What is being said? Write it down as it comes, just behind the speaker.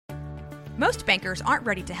Most bankers aren't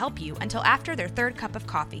ready to help you until after their third cup of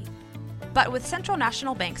coffee. But with Central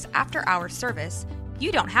National Bank's after-hours service,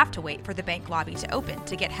 you don't have to wait for the bank lobby to open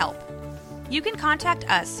to get help. You can contact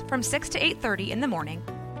us from 6 to 8:30 in the morning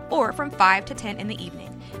or from 5 to 10 in the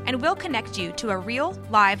evening, and we'll connect you to a real,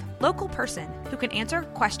 live, local person who can answer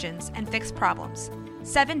questions and fix problems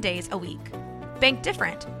 7 days a week. Bank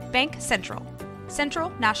different. Bank Central. Central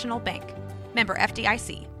National Bank. Member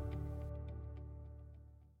FDIC.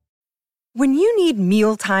 When you need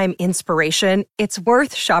mealtime inspiration, it's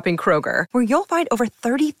worth shopping Kroger, where you'll find over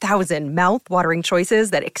 30,000 mouth-watering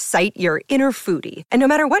choices that excite your inner foodie. And no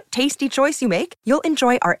matter what tasty choice you make, you'll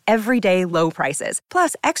enjoy our everyday low prices,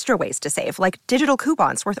 plus extra ways to save, like digital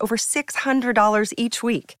coupons worth over $600 each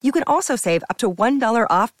week. You can also save up to $1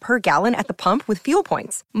 off per gallon at the pump with fuel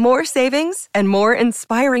points. More savings and more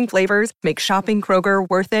inspiring flavors make shopping Kroger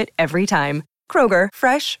worth it every time. Kroger,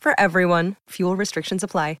 fresh for everyone. Fuel restrictions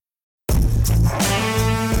apply.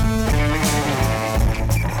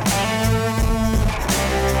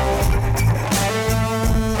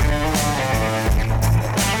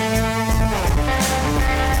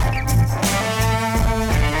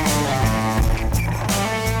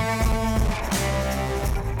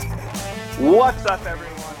 What's up,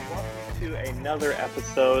 everyone? Welcome to another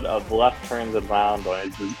episode of Left Turns and Lounge.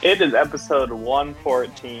 It is episode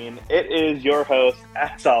 114. It is your host,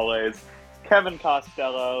 as always, Kevin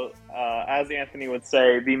Costello, as Anthony would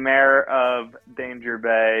say, the mayor of Danger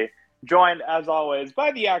Bay, joined, as always,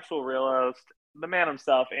 by the actual real host, the man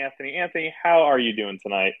himself, Anthony. Anthony, how are you doing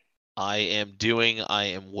tonight? I am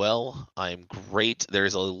well, I am great.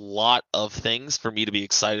 There's a lot of things for me to be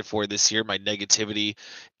excited for this year. My negativity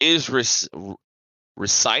is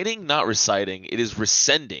reciting, not reciting. It is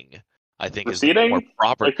rescinding, I think. Receding? Is more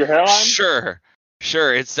proper. Like your hairline?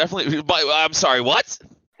 Sure. It's definitely... I'm sorry, what?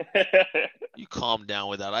 You calm down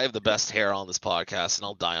with that. I have the best hair on this podcast, and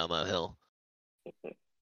I'll die on that hill.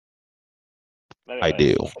 Anyways, I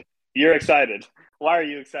do. You're excited. Why are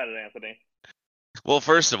you excited, Anthony? Well,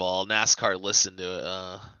 first of all, NASCAR listened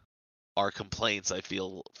to our complaints. I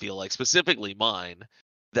feel like, specifically mine,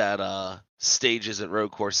 that stages at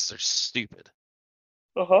road courses are stupid.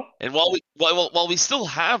 Uh-huh. And while we still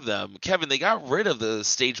have them, Kevin, they got rid of the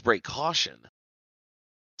stage break caution,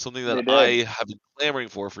 something that I have been clamoring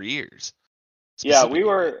for years. Yeah, we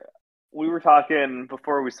were talking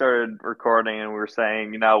before we started recording, and we were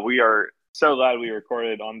saying, we are so glad we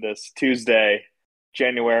recorded on this Tuesday,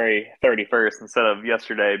 January 31st instead of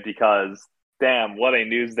yesterday, because damn, what a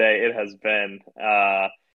news day it has been.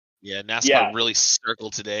 NASCAR really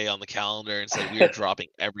circled today on the calendar and said we are dropping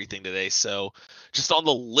everything today. So just on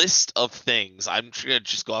the list of things, I'm going to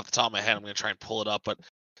just go off the top of my head. I'm going to try and pull it up. But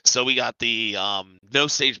so we got the no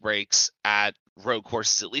stage breaks at road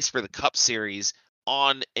courses, at least for the Cup Series,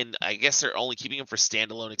 and I guess they're only keeping them for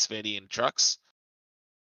standalone Xfinity and trucks.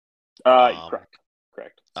 Correct.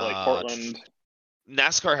 So like Portland.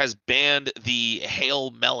 NASCAR has banned the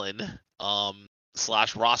Hale Mellon /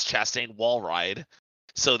 Ross Chastain wall ride,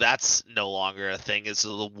 so that's no longer a thing. It's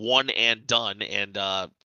the one and done, and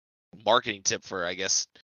marketing tip for, I guess,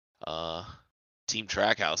 Team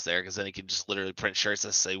Trackhouse there, because then he can just literally print shirts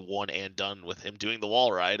that say one and done with him doing the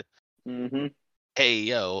wall ride. Mm-hmm. Hey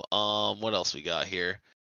yo, what else we got here?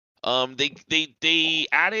 They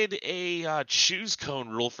added a choose cone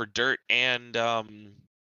rule for dirt and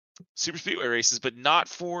super speedway races, but not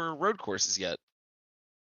for road courses yet.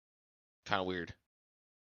 Kind of weird.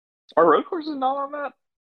 Are road courses not on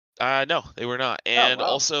that? No, they were not. And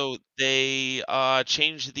also they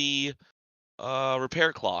changed the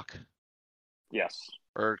repair clock. Yes.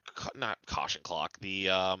 Or not caution clock, the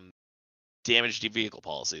damaged vehicle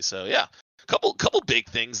policy. So yeah, couple big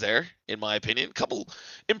things there, in my opinion. Couple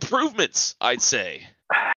improvements, I'd say.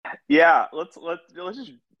 Yeah, let's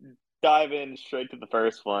just dive in straight to the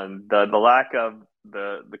first one. The lack of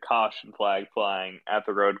the caution flag flying at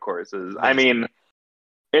the road courses. I mean,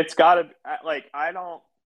 it's got to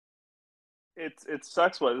it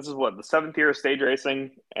sucks. This is the 7th year of stage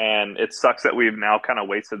racing, and it sucks that we've now kind of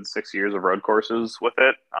wasted 6 years of road courses with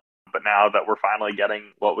it. But now that we're finally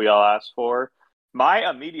getting what we all asked for, my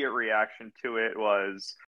immediate reaction to it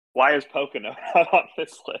was, why is Pocono not on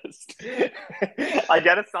this list? I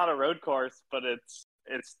get it's not a road course, but it's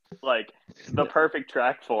like the perfect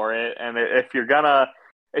track for it. And if you're gonna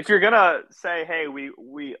say, hey,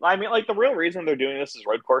 I mean, like, the real reason they're doing this as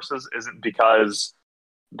road courses isn't because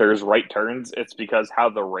there's right turns. It's because how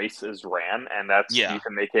the race is ran, and that's you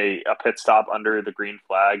can make a pit stop under the green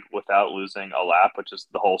flag without losing a lap, which is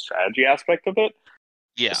the whole strategy aspect of it.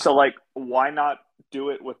 Yeah. So, like, why not do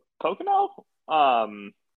it with Pocono?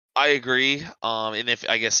 I agree. And if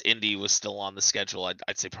I guess Indy was still on the schedule,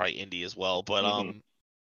 I'd say probably Indy as well. But Mm-hmm.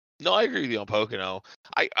 no, I agree with you on Pocono.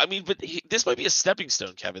 I mean, but this might be a stepping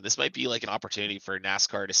stone, Kevin. This might be like an opportunity for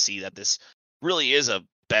NASCAR to see that this really is a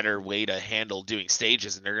better way to handle doing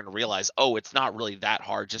stages, and they're going to realize, oh, it's not really that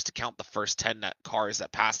hard just to count the first 10 cars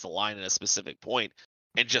that pass the line at a specific point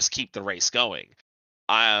and just keep the race going.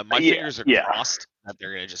 My fingers are crossed that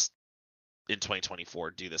they're going to just in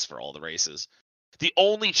 2024 do this for all the races. The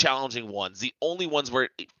only challenging ones, the only ones where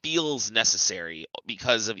it feels necessary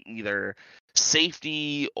because of either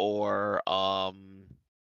safety or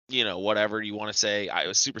whatever you want to say.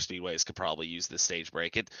 Super speedways could probably use this stage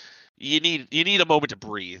break. You need a moment to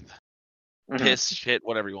breathe. Mm-hmm. Piss, shit,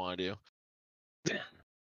 whatever you want to do.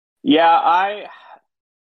 Yeah,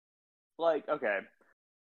 okay.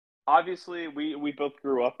 Obviously, we both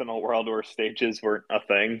grew up in a world where stages weren't a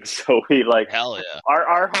thing, so we hell yeah.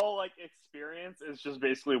 Our whole experience is just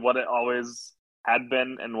basically what it always had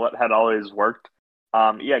been and what had always worked.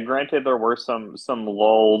 Granted there were some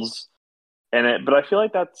lulls in it, but I feel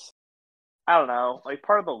like that's, I don't know,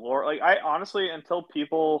 part of the lore. I honestly, until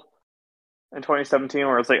people in 2017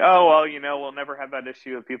 where it's oh well, we'll never have that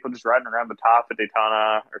issue of people just riding around the top at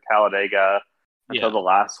Daytona or Talladega until the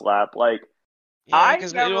last lap. Yeah,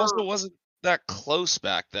 because it also wasn't that close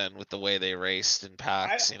back then with the way they raced in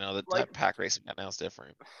packs. That pack racing now is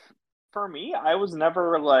different. For me, I was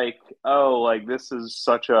never this is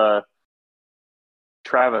such a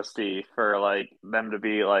travesty for them to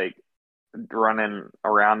be running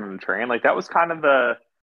around in the train. That was kind of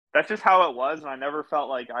that's just how it was, and I never felt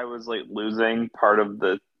like I was losing part of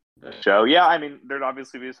the show. Yeah, I mean, there'd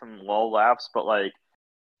obviously be some lull laps, but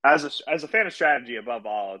as a fan of strategy above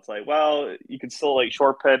all, it's well, you can still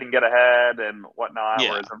short pit and get ahead and whatnot,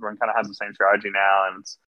 whereas everyone kind of has the same strategy now, and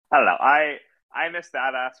I don't know. I miss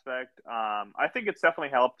that aspect. I think it's definitely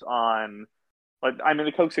helped on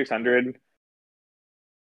the Coke 600.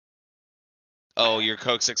 Oh, your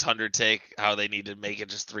Coke 600 take, how they need to make it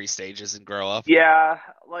just 3 stages and grow up? Yeah,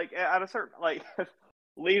 at a certain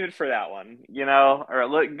leave it for that one,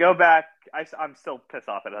 or go back. I'm still pissed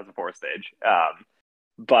off it has a 4-stage.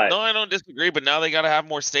 But no, I don't disagree. But now they got to have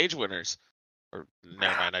more stage winners. Or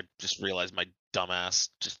never mind. I just realized my dumbass.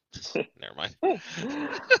 Just never mind.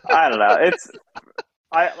 I don't know.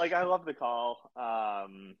 I love the call.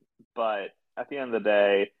 But at the end of the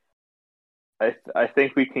day, I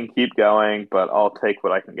think we can keep going. But I'll take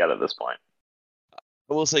what I can get at this point.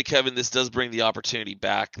 I will say, Kevin, this does bring the opportunity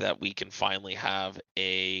back that we can finally have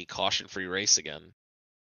a caution-free race again.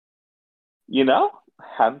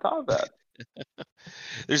 Hadn't thought of that.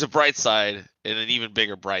 There's a bright side and an even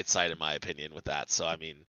bigger bright side, in my opinion, with that. So, I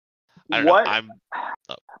mean, I don't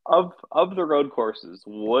know. Of the road courses,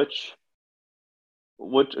 which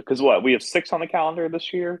because we have 6 on the calendar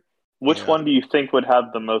this year. Which one do you think would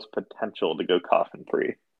have the most potential to go caution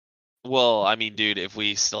free? Well, I mean, dude, if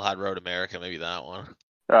we still had Road America, maybe that one.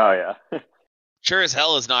 Oh yeah. Sure as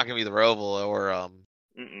hell is not gonna be the Roval or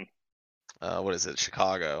what is it,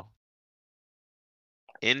 Chicago.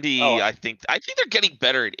 Indy, I think they're getting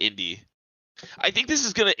better at Indy. I think this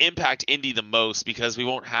is going to impact Indy the most because we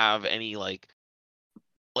won't have any I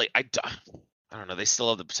don't know. They still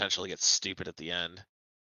have the potential to get stupid at the end.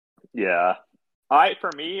 Yeah,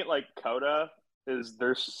 for me, COTA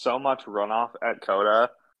there's so much runoff at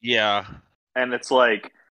COTA. Yeah, and it's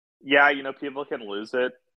people can lose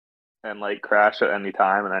it and crash at any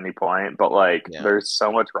time at any point, but there's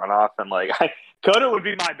so much runoff and COTA would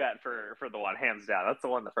be my bet for the one, hands down. That's the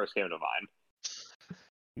one that first came to mind.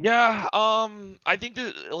 Yeah, I think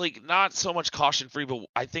that not so much caution free, but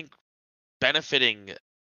I think benefiting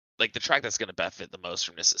the track that's going to benefit the most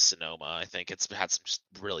from this is Sonoma. I think it's had some just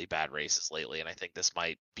really bad races lately, and I think this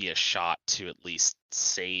might be a shot to at least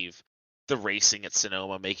save the racing at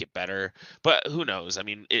Sonoma, make it better. But who knows? I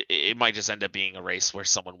mean, it might just end up being a race where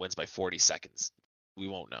someone wins by 40 seconds. We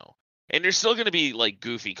won't know. And there's still going to be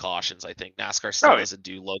goofy cautions. I think NASCAR still doesn't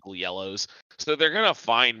do local yellows, so they're going to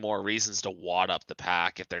find more reasons to wad up the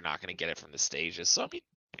pack if they're not going to get it from the stages. So I mean,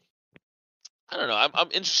 I don't know.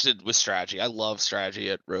 I'm interested with strategy. I love strategy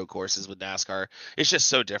at road courses with NASCAR. It's just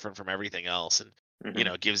so different from everything else, and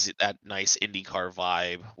it gives it that nice IndyCar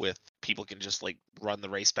vibe with people can just run the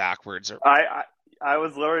race backwards or I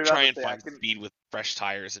was literally try and find speed with fresh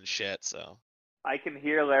tires and shit. So. I can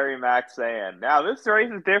hear Larry Mack saying, "Now this race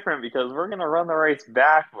is different because we're going to run the race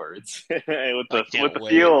backwards with the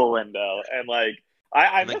fuel window." And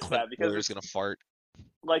I miss that because it's going to fart.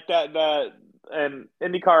 That and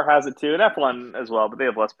IndyCar has it too, and F1 as well, but they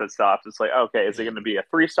have less pit stops. It's like, okay, is it going to be a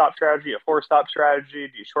 3-stop strategy, a 4-stop strategy?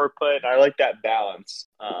 Do you short put? And I like that balance.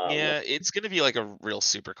 Yeah, it's going to be like a real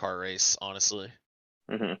supercar race, honestly.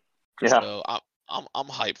 Mm-hmm. Yeah. So I'm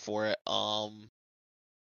hyped for it.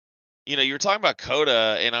 You were talking about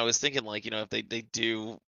Coda, and I was thinking, like, if they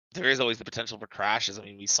do, there is always the potential for crashes. I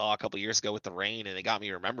mean, we saw a couple years ago with the rain, and it got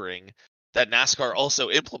me remembering that NASCAR also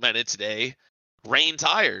implemented today rain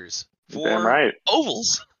tires for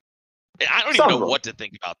ovals. And I don't even know what to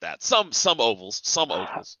think about that. Some ovals.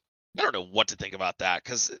 I don't know what to think about that,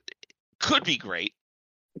 because it could be great.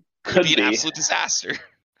 Could be an absolute disaster.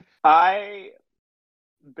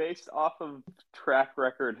 Based off of track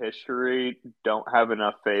record history, don't have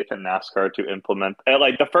enough faith in NASCAR to implement.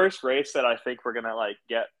 Like, the first race that I think we're gonna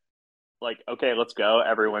get, okay, let's go.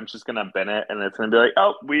 Everyone's just gonna bin it, and it's gonna be like,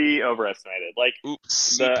 oh, we overestimated. Like,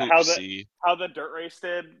 how the dirt race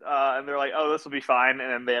did, and they're like, oh, this will be fine,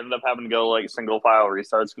 and then they ended up having to go single file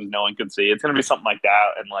restarts because no one could see. It's gonna be something like that,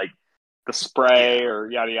 and the spray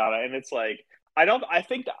or yada yada. And it's like, I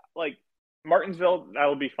think Martinsville,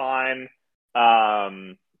 that'll be fine.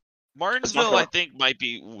 Martinsville, I think, might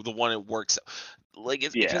be the one it works.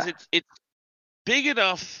 Because it's big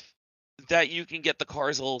enough that you can get the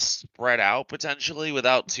cars a little spread out potentially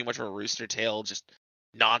without too much of a rooster tail, just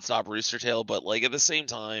nonstop rooster tail. But at the same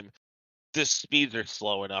time, the speeds are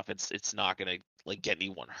slow enough. It's not gonna get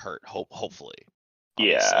anyone hurt. Hopefully,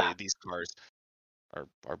 obviously, these cars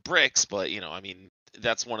are bricks, but I mean,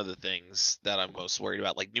 that's one of the things that I'm most worried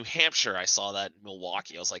about. Like New Hampshire, I saw that in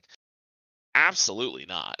Milwaukee. I was like, absolutely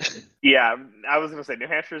not. Yeah, I was going to say New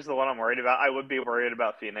Hampshire is the one I'm worried about. I would be worried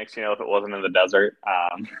about Phoenix, if it wasn't in the desert.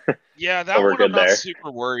 Yeah, that one I'm not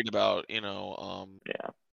super worried about. Yeah,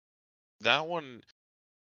 that one.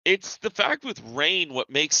 It's the fact with rain. What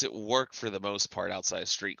makes it work for the most part outside of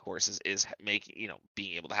street courses is making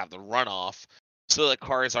being able to have the runoff so that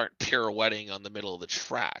cars aren't pirouetting on the middle of the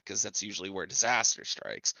track, because that's usually where disaster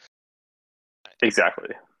strikes. Exactly.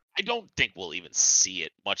 I don't think we'll even see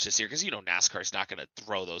it much this year, because NASCAR's not going to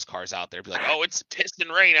throw those cars out there, be like, oh, it's piston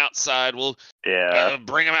rain outside, we'll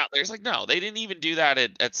bring them out there. It's like, no, they didn't even do that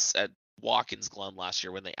at Watkins Glen last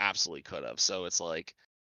year when they absolutely could have. So it's like,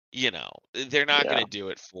 they're not going to do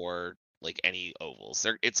it for any ovals.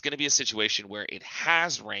 It's going to be a situation where it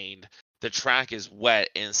has rained, the track is wet,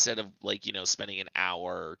 and instead of spending an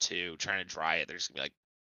hour or two trying to dry it, they're just going to be like,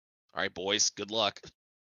 all right, boys, good luck.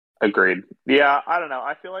 Agreed. Yeah, I don't know.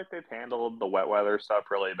 I feel like they've handled the wet weather stuff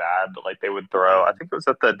really bad. They would throw, I think it was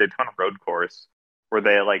at the Daytona Road Course, where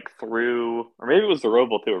they threw, or maybe it was the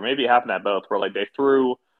Roval too, or maybe it happened at both, where they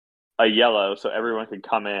threw a yellow so everyone could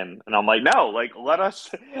come in. And I'm like, no, let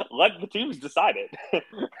the teams decide it.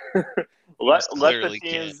 let the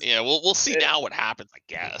teams. Yeah, we'll see now what happens, I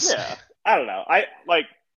guess. Yeah, I don't know.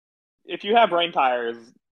 If you have rain tires,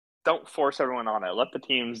 don't force everyone on it. Let the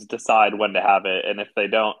teams decide when to have it, and if they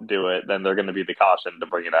don't do it, then they're going to be the caution to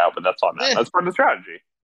bring it out. But that's on them. That's part of the strategy.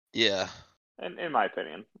 Yeah. And in my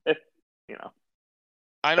opinion,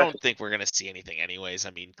 I don't think we're going to see anything anyways.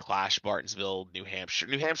 I mean, Clash, Martinsville, New Hampshire.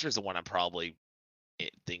 New Hampshire is the one I'm probably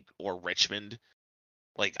think, or Richmond.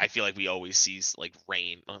 I feel like we always see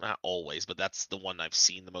rain. Well, not always, but that's the one I've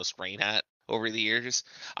seen the most rain at over the years.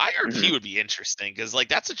 IRP would be interesting, because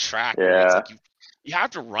that's a track where it's you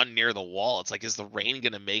have to run near the wall. It's is the rain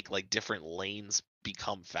going to make different lanes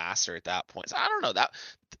become faster at that point? So I don't know that.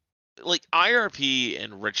 IRP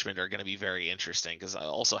and Richmond are going to be very interesting, because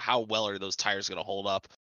also how well are those tires going to hold up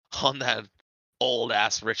on that old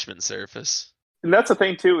ass Richmond surface? And that's the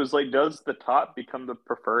thing too, is does the top become the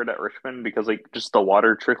preferred at Richmond because just the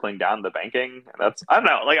water trickling down the banking? That's, I don't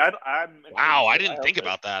know. I didn't think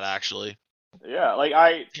about that actually. Yeah,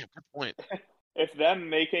 good point. If them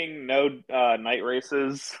making no night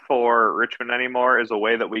races for Richmond anymore is a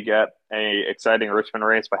way that we get a exciting Richmond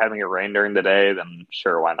race by having it rain during the day, then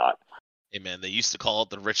sure, why not? Hey man, they used to call it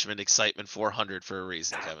the Richmond Excitement 400 for a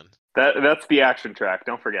reason, Kevin. That's the action track.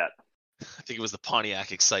 Don't forget. I think it was the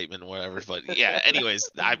Pontiac Excitement, whatever. But yeah, anyways,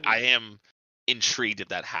 I am intrigued if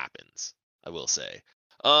that happens, I will say.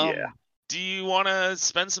 Do you want to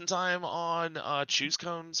spend some time on choose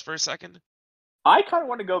cones for a second? I kind of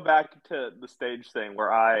want to go back to the stage thing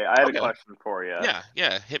where I had a question for you.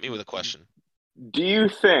 Yeah. Hit me with a question. Do you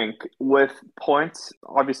think, with points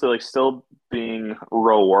obviously still being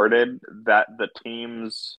rewarded, that the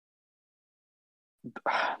teams,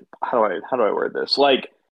 how do I word this?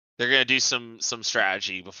 They're gonna do some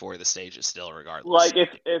strategy before the stage is still, regardless.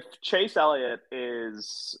 If Chase Elliott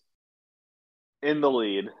is in the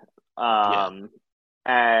lead, and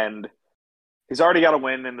He's already got a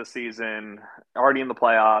win in the season, already in the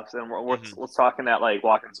playoffs, and let's talk in that like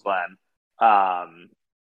Watkins Glen.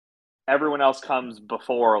 Everyone else comes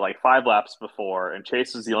before, like 5 laps before, and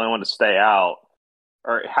Chase is the only one to stay out,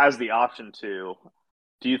 or has the option to.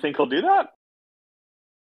 Do you think he'll do that?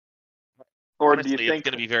 Or honestly, do you think it's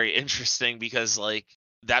going to be very interesting because like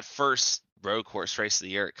that first road course race of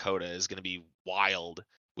the year at COTA is going to be wild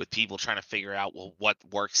with people trying to figure out, well, what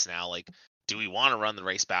works now? Like, do we want to run the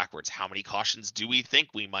race backwards? How many cautions do we think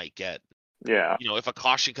we might get? Yeah. You know, if a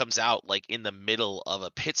caution comes out like in the middle of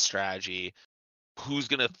a pit strategy, who's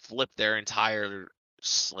going to flip their entire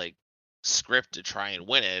like script to try and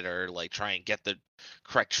win it, or like try and get the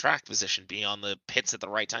correct track position, be on the pits at the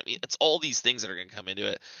right time? It's all these things that are going to come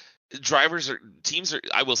into it. Teams are,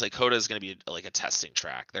 I will say COTA is going to be like a testing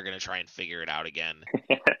track. They're going to try and figure it out again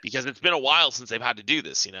because it's been a while since they've had to do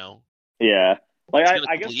this, you know? Yeah. Like,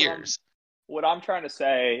 I guess years. What I'm trying to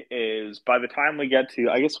say is by the time we get to,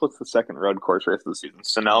 I guess, what's the second road course race of the season?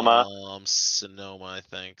 Sonoma? Sonoma, I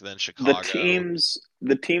think. Then Chicago.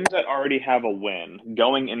 The teams that already have a win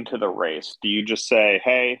going into the race, do you just say,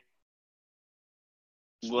 hey,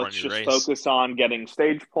 let's just focus on getting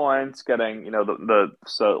stage points, getting, you know,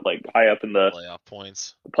 so like high up in the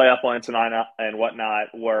playoff points and whatnot,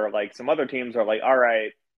 where like some other teams are like, all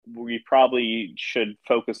right, we probably should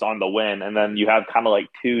focus on the win, and then you have kind of like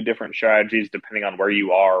 2 different strategies depending on where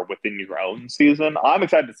you are within your own season. I'm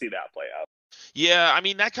excited to see that play out. Yeah, I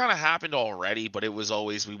mean that kind of happened already, but it was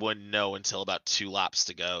always we wouldn't know until about 2 laps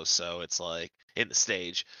to go, so it's like in the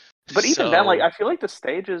stage. But even then, like I feel like the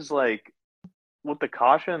stage is like with the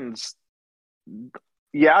cautions,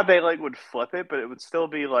 yeah, they like would flip it, but it would still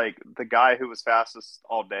be like the guy who was fastest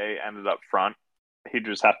all day ended up front. He'd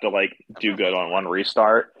just have to like do good on one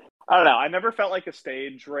restart. I don't know. I never felt like a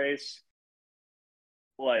stage race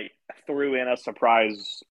like threw in a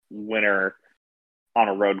surprise winner on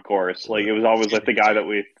a road course. Like it was always like the guy that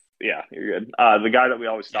you're good. The guy that we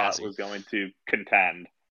always thought was going to contend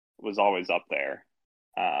was always up there.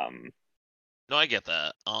 No, I get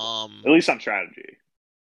that. At least on strategy.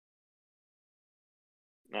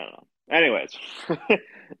 I don't know. Anyways.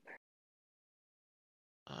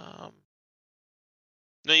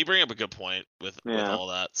 No, you bring up a good point with all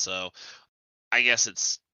that. So I guess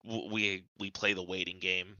it's we play the waiting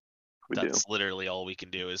game. That's literally all we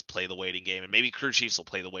can do is play the waiting game, and maybe crew chiefs will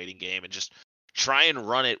play the waiting game and just try and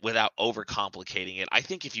run it without overcomplicating it. I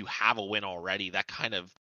think if you have a win already, that kind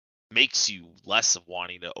of makes you less of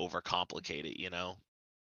wanting to overcomplicate it, you know?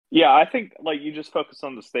 Yeah, I think like you just focus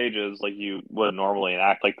on the stages like you would normally and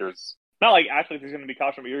act like there's going to be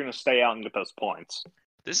caution, but you're going to stay out and get those points.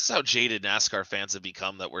 This is how jaded NASCAR fans have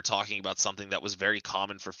become, that we're talking about something that was very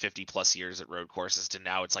common for 50 plus years at road courses to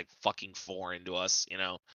now it's like fucking foreign to us, you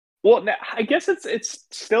know? Well, I guess it's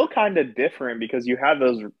still kind of different because you have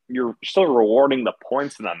those. You're still rewarding the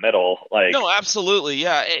points in the middle. Like no, absolutely,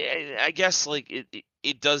 yeah. I guess like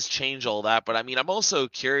it does change all that, but I mean, I'm also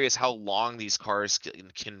curious how long these cars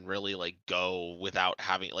can really like go without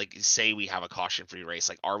having like say we have a caution-free race.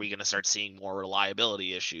 Like, are we going to start seeing more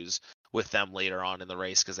reliability issues with them later on in the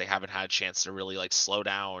race because they haven't had a chance to really like slow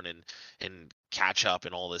down and catch up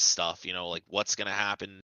and all this stuff? You know, like what's going to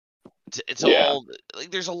happen? It's all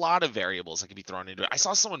like there's a lot of variables that can be thrown into it. I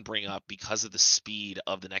saw someone bring up because of the speed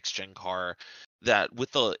of the next gen car that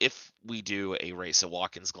if we do a race at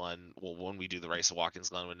Watkins Glen, well, when we do the race at Watkins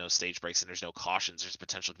Glen with no stage breaks and there's no cautions, there's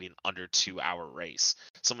potential to be an under 2-hour race.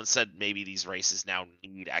 Someone said maybe these races now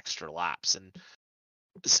need extra laps, and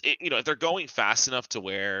if they're going fast enough to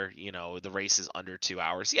where the race is under 2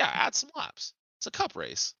 hours, add some laps. It's a cup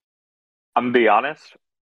race. I'm gonna be honest.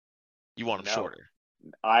 You want them shorter.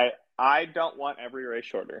 I don't want every race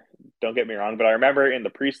shorter. Don't get me wrong, but I remember in the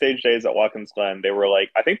pre-stage days at Watkins Glen, they were like,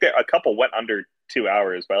 I think a couple went under 2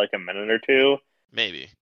 hours by like a minute or two. Maybe.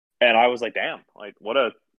 And I was like, damn, like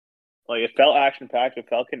it felt action-packed, it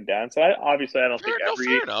felt condensed. Obviously, I don't think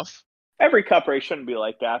fair enough. Every cup race shouldn't be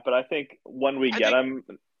like that, but I think when we get them,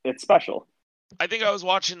 it's special. I think I was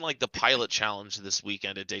watching like the Pilot Challenge this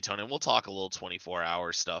weekend at Daytona, and we'll talk a little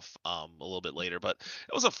 24-hour stuff a little bit later, but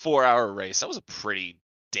it was a 4-hour race. That was a pretty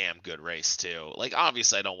damn good race too. Like,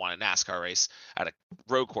 obviously I don't want a NASCAR race at a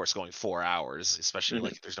road course going 4 hours, especially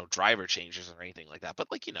like if there's no driver changes or anything like that. But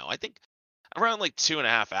like, I think around like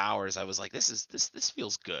 2.5 hours, I was like, this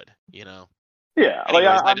feels good, Yeah.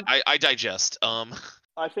 Anyways, I digest.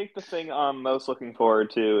 I think the thing I'm most looking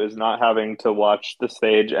forward to is not having to watch the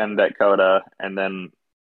stage end at COTA and then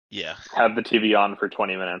have the TV on for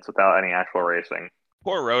 20 minutes without any actual racing.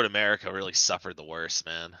 Poor Road America really suffered the worst,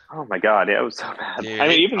 man. Oh my god, yeah, it was so bad. Dude, I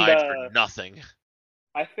mean, even for nothing.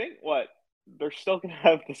 I think they're still gonna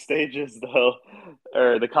have the stages though,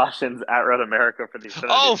 or the cautions at Road America for the Xfinity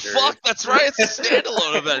Oh Series. fuck, that's right. It's a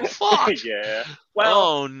standalone event. Fuck. Yeah. Well.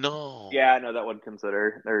 Oh no. Yeah, no, that would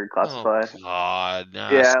consider or Oh classify. god.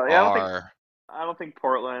 Yeah, NASCAR. I don't think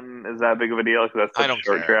Portland is that big of a deal because that's such a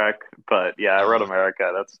short care. track. But yeah, Road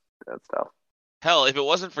America, that's tough. Hell, if it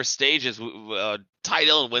wasn't for stages, Ty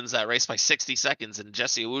Dillon wins that race by 60 seconds, and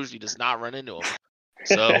Jesse Iwuji does not run into him.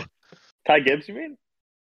 So, Ty Gibbs, you mean?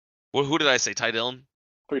 Who did I say? Ty Dillon?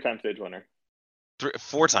 3-time stage winner.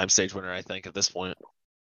 4-time stage winner, I think, at this point.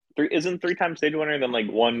 Isn't 3-time stage winner then like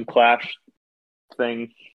one Clash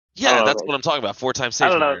thing? Yeah, that's what I'm talking about. 4-time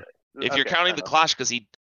stage winner. If you're counting the Clash, because he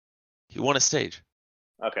won a stage.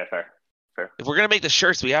 Okay, fair. If we're gonna make the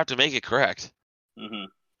shirts, we have to make it correct. Mm-hmm.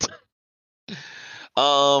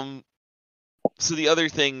 So the other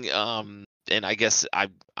thing, and I guess I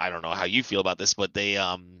don't know how you feel about this, but they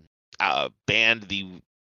banned the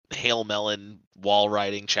Hail Melon wall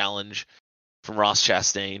riding challenge from Ross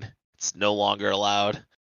Chastain. It's no longer allowed.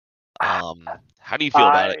 How do you feel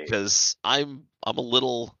about it? Because I'm a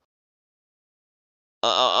little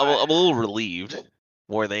I'm a little relieved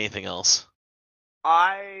more than anything else.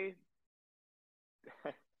 I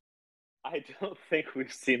don't think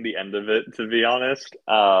we've seen the end of it, to be honest.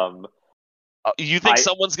 You think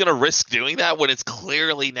someone's gonna risk doing that when it's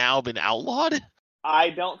clearly now been outlawed?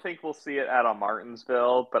 I don't think we'll see it at a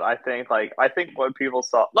Martinsville, but I think what people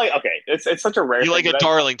saw, it's such a rare. You like a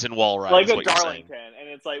Darlington wall ride, like a Darlington, and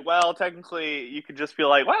it's like, well, technically, you could just be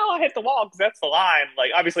like, well, I hit the wall because that's the line.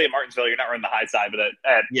 Like, obviously, at Martinsville, you're not running the high side, but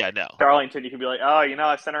at Darlington, you could be like, oh,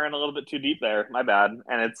 I sent her in a little bit too deep there, my bad.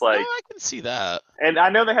 And it's like, I can see that. And I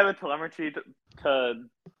know they have the telemetry to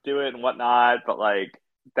do it and whatnot, but like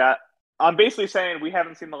that, I'm basically saying we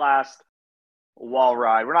haven't seen the last wall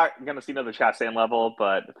ride. We're not going to see another Chastain level,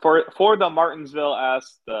 but for the Martinsville I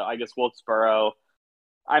guess Wilkesboro,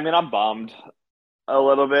 I mean, I'm bummed a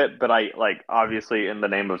little bit, but I obviously in the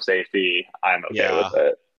name of safety, I'm okay with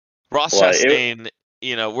it. Ross Chastain,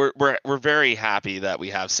 we're very happy that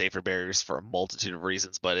we have safer barriers for a multitude of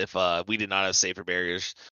reasons, but if we did not have safer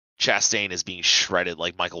barriers, Chastain is being shredded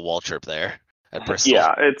like Michael Waltrip there at Bristol.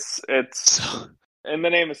 Yeah, it's in the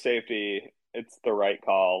name of safety, it's the right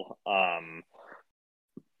call.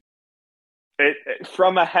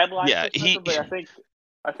 From a headline perspective,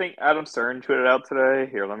 I think Adam Stern tweeted out today.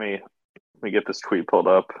 Here, let me get this tweet pulled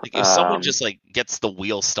up. Like if someone just gets the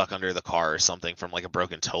wheel stuck under the car or something from a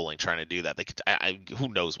broken toe link trying to do that, they could. Who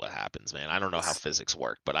knows what happens, man? I don't know how physics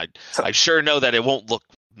work, but I sure know that it won't look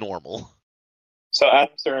normal. So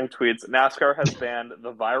Adam Stern tweets: NASCAR has banned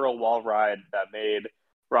the viral wall ride that made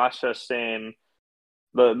Ross Chastain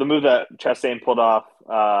the move that Chastain pulled off.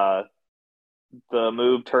 The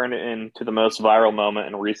move turned into the most viral moment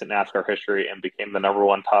in recent NASCAR history and became the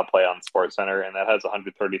 #1 top play on SportsCenter, and that has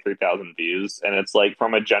 133,000 views. And it's like,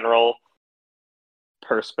 from a general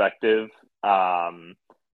perspective,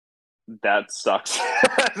 that sucks.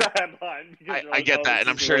 I get that, and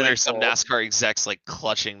I'm sure there's some NASCAR execs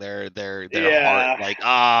clutching their heart,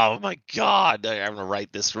 oh my god, I'm gonna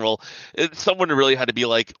write this rule. Someone really had to be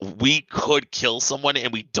like, we could kill someone,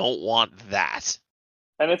 and we don't want that.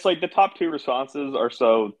 And it's like the top two responses are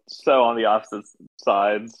so on the opposite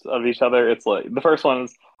sides of each other. It's like the first one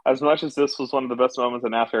is, as much as this was one of the best moments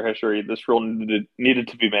in NASCAR history, this rule needed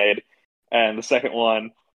to be made. And the second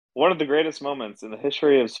one of the greatest moments in the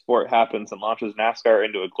history of sport happens and launches NASCAR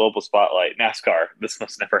into a global spotlight. NASCAR, this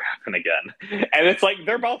must never happen again. And it's like,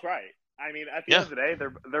 they're both right. I mean, at the end of the day,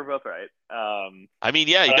 they're both right.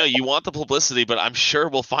 You want the publicity, but I'm sure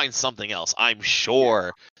we'll find something else. I'm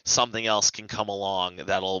sure something else can come along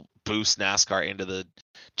that'll boost NASCAR into the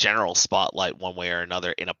general spotlight one way or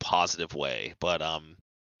another in a positive way. But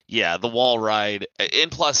the wall ride,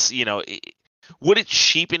 and plus, would it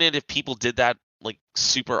cheapen it if people did that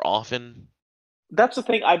super often? That's the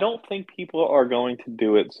thing. I don't think people are going to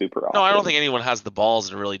do it super often. No, I don't think anyone has the balls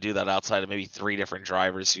to really do that outside of maybe 3 different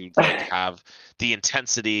drivers who have the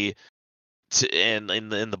intensity in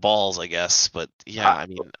the balls, I guess. But I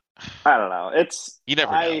mean, I don't know. You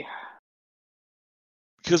never know.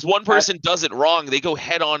 Because one person does it wrong, they go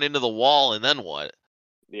head on into the wall, and then what?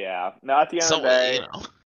 Yeah. Now, at the end of the day,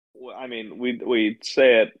 I mean, we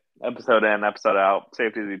say it episode in, episode out.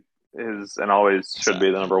 Safety is and always should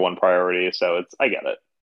be the #1 priority. So I get it.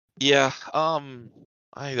 Yeah.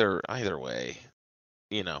 Either way,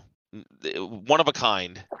 one of a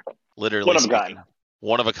kind. Literally,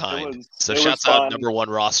 one of a kind. So shouts out #1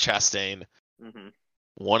 Ross Chastain. Mm-hmm.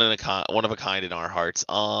 One of a kind in our hearts.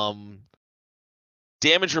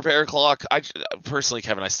 Damage repair clock. Personally,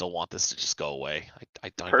 Kevin, I still want this to just go away.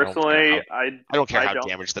 I don't Personally, I don't care how don't.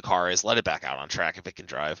 damaged the car is. Let it back out on track if it can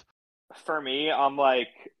drive. For me, I'm like,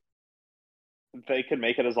 they can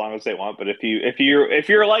make it as long as they want, but if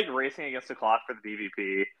you're like racing against the clock for the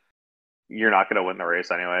DVP, you're not going to win the race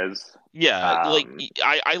anyways. Yeah,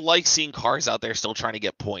 I like seeing cars out there still trying to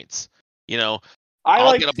get points. I'll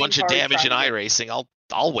like get a bunch of damage in iRacing.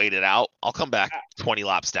 I'll wait it out. I'll come back 20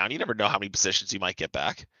 laps down. You never know how many positions you might get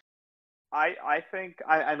back. I think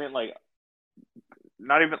I mean, like,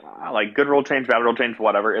 not even like good rule change, bad rule change,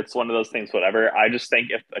 whatever. It's one of those things, whatever. I just think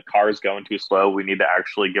if the car is going too slow, we need to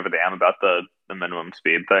actually give a damn about the minimum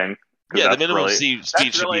speed thing. Yeah, the minimum speed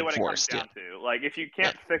should really be enforced. What it comes down to. Like, if you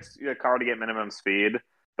can't fix the car to get minimum speed,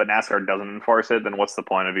 but NASCAR doesn't enforce it, then what's the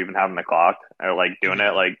point of even having the clock or like doing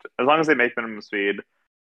it? Like, as long as they make minimum speed,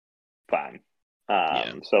 fine.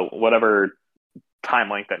 So whatever time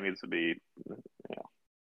length that needs to be.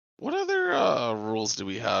 What other rules do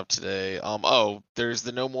we have today? There's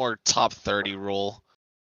the no more top 30 rule.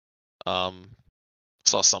 Saw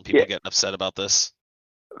some people getting upset about this.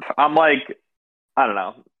 I'm like, I don't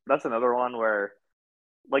know. That's another one where,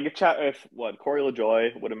 like, if Corey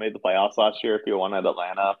LaJoie would have made the playoffs last year if he won at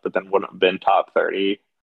Atlanta, but then wouldn't have been top 30,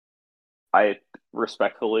 I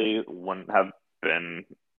respectfully wouldn't have been.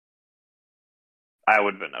 I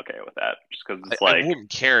would have been okay with that, just because it's I wouldn't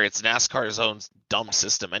care. It's NASCAR's own dumb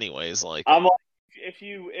system, anyways. Like, I'm like, if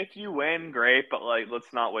you win, great, but like,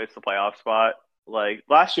 let's not waste the playoff spot. Like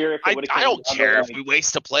last year, if it would have, I don't care if we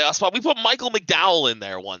waste a playoff spot. We put Michael McDowell in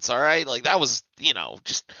there once, all right? Like, that was,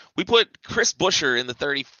 just we put Chris Buescher in the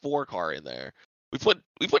 34 car in there. We put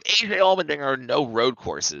AJ Allmendinger on no road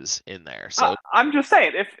courses in there. So I'm just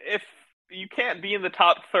saying, if you can't be in the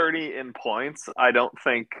top 30 in points, I don't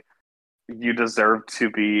think you deserve to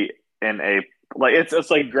be in a, like, it's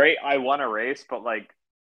like, great, I won a race, but like,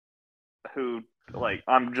 who, like,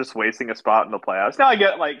 I'm just wasting a spot in the playoffs. Now I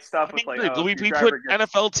get like stuff with like, we put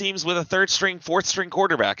NFL teams with a third string, fourth string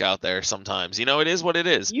quarterback out there sometimes. It is what it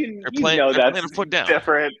is. They're playing a foot down.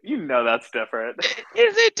 Different. That's different.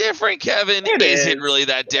 Is it different, Kevin? Is it really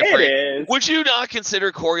that different? It is. Would you not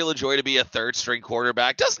consider Corey LaJoie to be a third string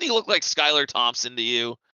quarterback? Doesn't he look like Skylar Thompson to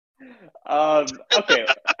you? Okay.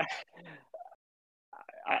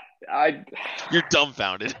 You're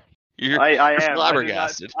dumbfounded. You're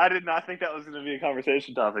flabbergasted. I did not think that was going to be a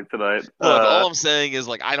conversation topic tonight. Look, all I'm saying is,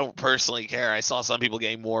 like, I don't personally care. I saw some people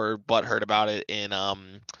getting more butthurt about it in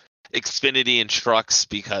Xfinity and trucks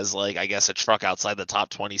because, like, I guess a truck outside the top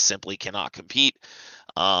 20 simply cannot compete.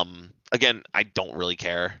 Again, I don't really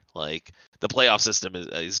care. Like, the playoff system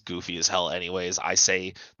is goofy as hell anyways. I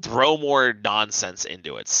say throw more nonsense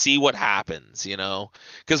into it. See what happens,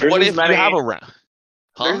 Because what if you have a round?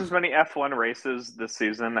 There's as many F1 races this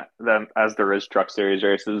season as there is Truck Series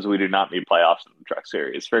races. We do not need playoffs in the Truck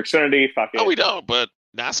Series. For Xfinity, fuck it. No, we don't, but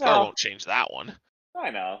NASCAR won't change that one.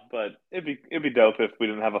 I know, but it'd be dope if we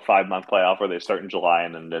didn't have a 5-month playoff where they start in July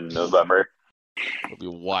and end in November. It'd be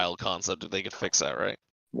a wild concept if they could fix that, right?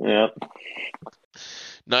 Yeah.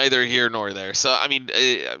 Neither here nor there. So, I mean,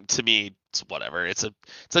 to me, it's whatever. It's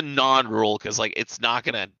a non-rule because, like, it's not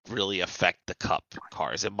going to really affect the Cup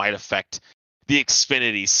cars. It might affect the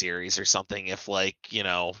Xfinity series or something if, like,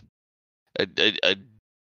 a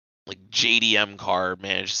like JDM car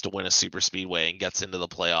manages to win a super speedway and gets into the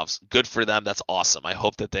playoffs. Good for them. That's awesome. I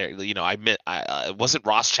hope that they're, I wasn't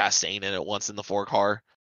Ross Chastain in it once in the 4 car.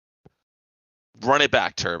 Run it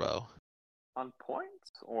back, Turbo. On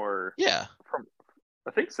points or yeah,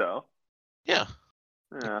 I think so. Yeah.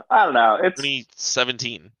 I don't know. It's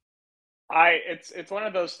 2017. It's one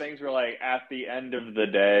of those things where, like, at the end of the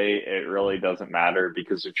day, it really doesn't matter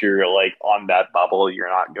because if you're like on that bubble, you're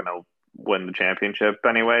not gonna win the championship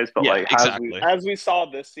anyways. But exactly. as we saw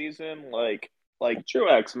this season, like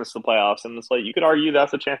Truex missed the playoffs, and it's like you could argue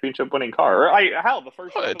that's a championship winning car. Or the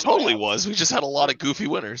first. It totally was. We just had a lot of goofy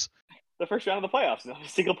winners. The first round of the playoffs, not a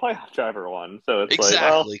single playoff driver won. So it's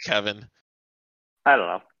exactly, Kevin. I don't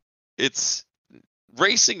know. It's.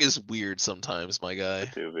 Racing is weird sometimes, my guy.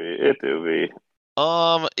 It do be.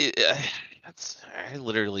 I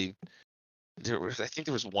literally. I think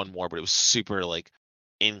there was one more, but it was super, like,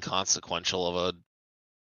 inconsequential of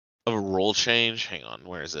a rule change. Hang on,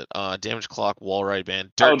 where is it? Damage clock, wall ride ban,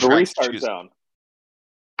 dirt the restart zone.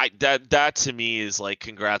 That to me is like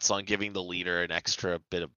congrats on giving the leader an extra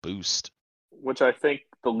bit of boost. Which I think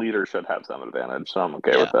the leader should have some advantage, so I'm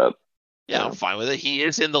okay with that. Yeah, I'm fine with it. He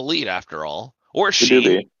is in the lead after all. Or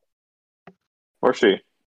she. Or she.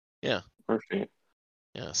 Yeah. Or she.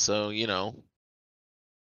 Yeah, so,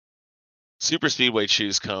 Super Speedway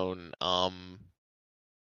choose cone.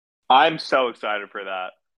 I'm so excited for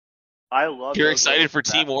that. I love. You're excited for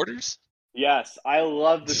team orders? Yes, I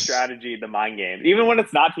love the strategy, the mind game. Even when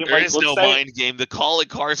it's not team, there is no mind game. The Call-in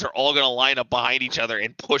cars are all going to line up behind each other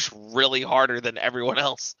and push really harder than everyone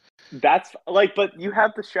else. That's like, but you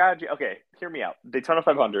have the strategy. Okay, hear me out. Daytona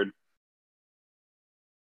 500.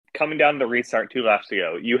 Coming down the restart, 2 laps to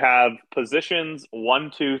go. You have positions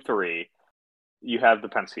 1, 2, 3. You have the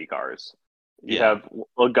Penske cars. You have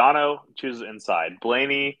Logano chooses inside.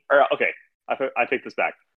 Blaney. Okay, I take this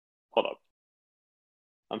back. Hold up.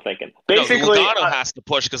 I'm thinking. Basically, Logano has to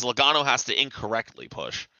push because Logano has to incorrectly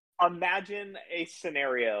push. Imagine a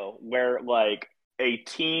scenario where, like, a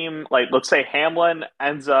team, like, let's say Hamlin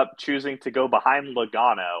ends up choosing to go behind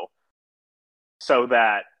Logano so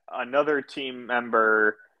that another team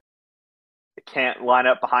member can't line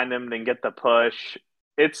up behind him and get the push.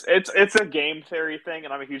 It's a game theory thing,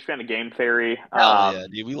 and I'm a huge fan of game theory. Hell yeah,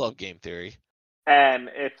 dude, we love game theory. And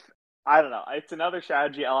if I don't know, it's another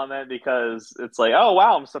strategy element because it's like, oh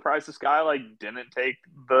wow, I'm surprised this guy like didn't take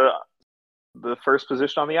the first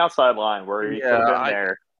position on the outside line where he could have been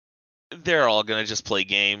there. They're all gonna just play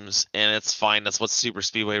games, and it's fine. That's what super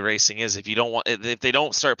speedway racing is. If they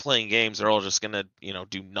don't start playing games, they're all just gonna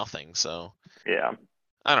do nothing. So yeah,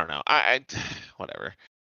 I don't know. I whatever.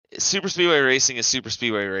 Super speedway racing is super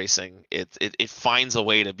speedway racing. It finds a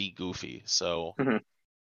way to be goofy. So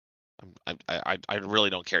I really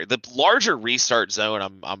don't care. The larger restart zone,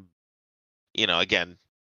 I'm again,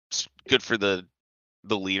 good for the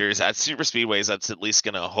leaders at super speedways. That's at least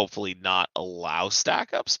gonna hopefully not allow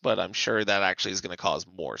stack ups, but I'm sure that actually is gonna cause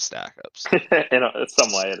more stack ups. In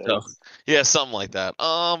some way, it is. Yeah, something like that.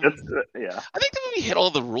 Yeah. I think that we hit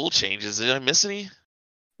all the rule changes. Did I miss any?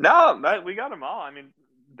 No, we got them all. I mean,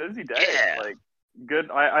 busy day. Yeah. Like, good.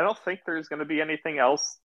 I don't think there's going to be anything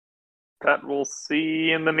else that we'll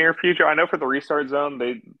see in the near future. I know for the restart zone,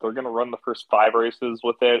 they're going to run the first 5 races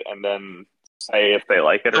with it, and then say if they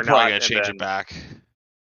like it or not. They're probably going to change it back.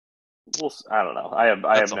 I don't know.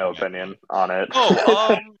 I have no opinion on it.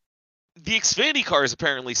 Oh, the Xfinity cars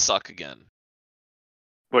apparently suck again.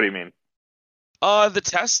 What do you mean? The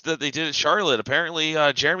test that they did at Charlotte, apparently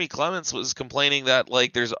Jeremy Clements was complaining that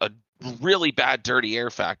like there's a really bad dirty air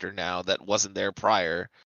factor now that wasn't there prior.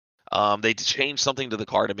 They changed something to the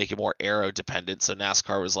car to make it more aero dependent. So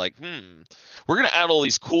NASCAR was like, we're gonna add all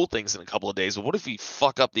these cool things in a couple of days, but what if we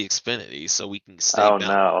fuck up the Xfinity so we can stay down?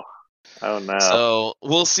 Oh no. So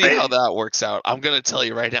we'll see how that works out. I'm gonna tell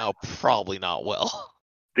you right now, probably not well.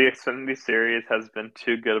 The Xfinity Series has been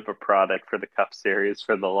too good of a product for the Cup Series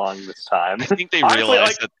for the longest time. I think they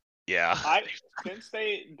realized that. Yeah. Since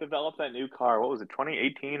they developed that new car, what was it,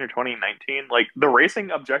 2018 or 2019? Like, the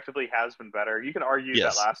racing objectively has been better. You can argue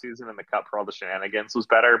that last season in the Cup for all the shenanigans was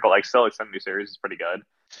better, but like still Xfinity Series is pretty good.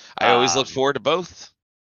 I always look forward to both.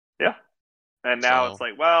 Yeah. And now it's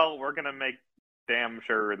like, well, we're going to make damn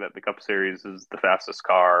sure that the Cup Series is the fastest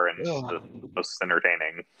car and the most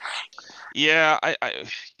entertaining. Yeah, I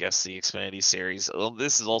guess the Xfinity Series. Well,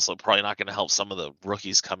 this is also probably not going to help some of the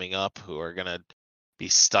rookies coming up who are going to be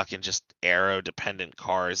stuck in just aero-dependent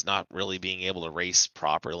cars, not really being able to race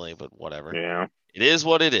properly, but whatever. Yeah. It is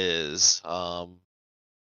what it is. Wow,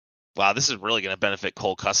 this is really going to benefit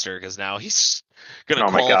Cole Custer because now he's going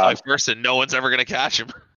to qualify first and no one's ever going to catch him.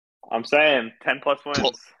 I'm saying 10-plus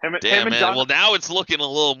wins. Damn, man. Well, now it's looking a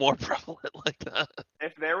little more prevalent like that.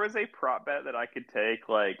 If there was a prop bet that I could take,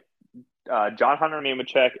 like John Hunter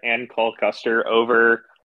Nemechek and Cole Custer over,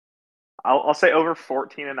 I'll say over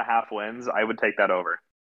 14.5 wins, I would take that over.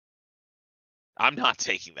 I'm not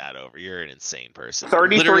taking that over. You're an insane person.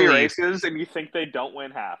 33 races, and you think they don't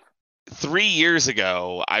win half. 3 years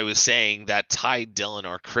ago, I was saying that Ty Dillon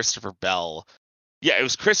or Christopher Bell. Yeah, it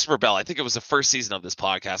was Christopher Bell. I think it was the first season of this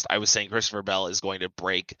podcast. I was saying Christopher Bell is going to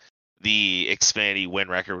break the Xfinity win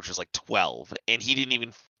record, which was like 12, and he didn't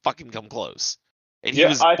even fucking come close. And he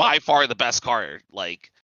was by far the best car,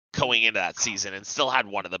 like, going into that season, and still had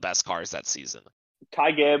one of the best cars that season.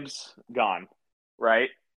 Ty Gibbs, gone, right?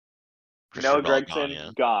 Noah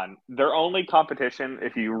Gragson, gone. Their only competition,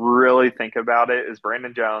 if you really think about it, is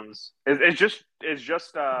Brandon Jones. It's just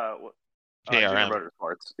JRM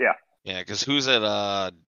Motorsports. Yeah. Yeah, because who's at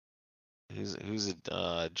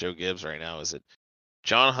Joe Gibbs right now? Is it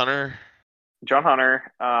John Hunter? John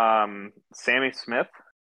Hunter, Sammy Smith.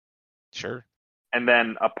 Sure. And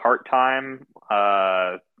then a part-time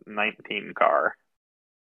 19 car.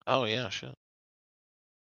 Oh yeah, sure.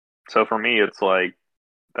 So for me, it's like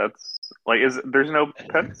there's no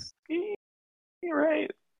Penske, right?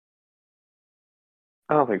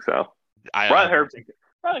 I don't think so. Riley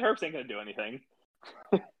Herbst ain't gonna do anything.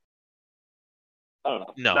 I don't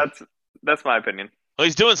know. No, that's my opinion. Well,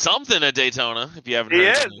 he's doing something at Daytona. If you haven't He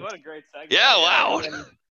heard, is. What a great segment! Yeah, wow.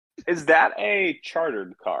 Is that a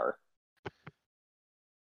chartered car?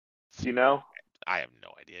 Do you know? I have no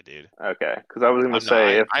idea, dude. Okay, because I was going to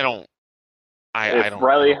say if I don't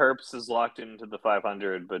Riley know. Herbst is locked into the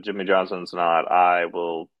 500, but Jimmy Johnson's not, I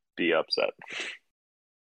will be upset.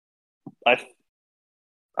 I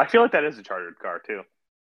feel like that is a chartered car too.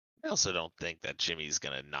 I also don't think that Jimmy's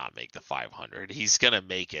gonna not make the 500. He's gonna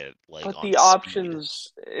make it but the speed.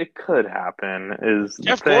 Options, it could happen. Is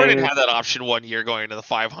Jeff Gordon had that option one year going into the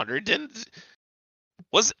 500?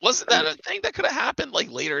 Wasn't that a thing that could have happened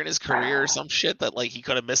like later in his career or some shit that like he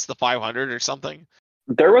could have missed the 500 or something?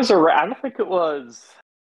 There was I don't think it was.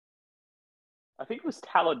 I think it was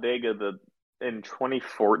Talladega in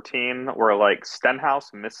 2014 where like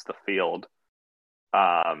Stenhouse missed the field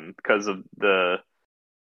because of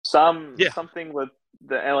something with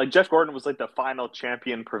and like Jeff Gordon was like the final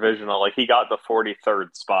champion provisional. Like he got the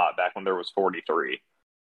 43rd spot back when there was 43.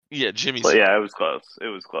 Yeah, Jimmy's. But yeah, it was close. It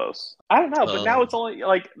was close. I don't know, but now it's only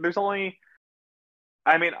like there's only.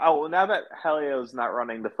 I mean, now that Helio's not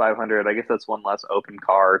running the 500, I guess that's one less open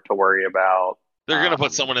car to worry about. They're gonna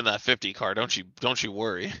put someone in that 50 car. Don't you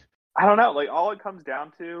worry. I don't know. Like all it comes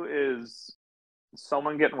down to is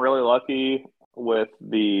someone getting really lucky with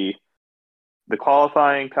the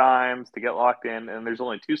qualifying times to get locked in, and there's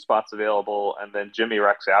only 2 spots available, and then Jimmy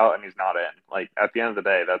wrecks out and he's not in. Like at the end of the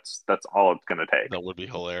day, that's all it's gonna take. That would be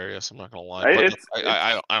hilarious. I'm not gonna lie.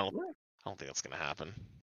 I don't think that's gonna happen.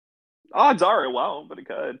 Odds are it won't, but it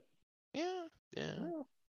could. Yeah.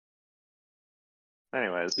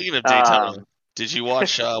 Anyways, speaking of Daytona, did you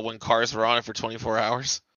watch when cars were on it for 24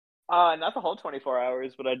 hours? Not the whole 24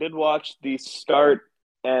 hours, but I did watch the start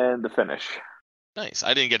and the finish. Nice.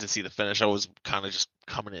 I didn't get to see the finish. I was kind of just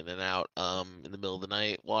coming in and out in the middle of the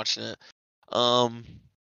night watching it.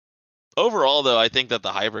 Overall, though, I think that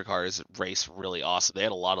the hybrid cars race really awesome. They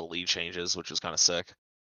had a lot of lead changes, which was kind of sick.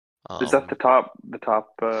 Is that the top?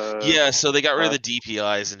 Yeah, so they got rid of the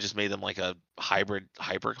DPIs and just made them like a hybrid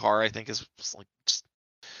car. I think is like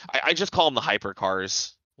I just call them the hyper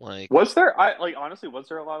cars. Like, was there? Honestly, was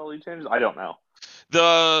there a lot of lead changes? I don't know.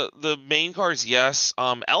 The main cars, yes.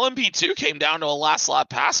 LMP2 came down to a last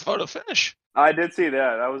lap pass photo finish. I did see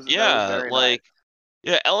that. That was very nice.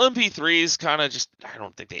 Yeah, LMP3s kind of just, I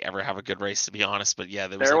don't think they ever have a good race, to be honest. But yeah,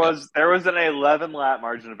 there was an 11 lap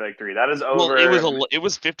margin of victory. That is over. Well, it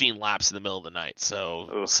was 15 laps in the middle of the night.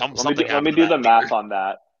 So let me do the math on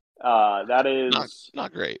that. That is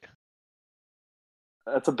not great.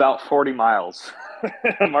 That's about 40 miles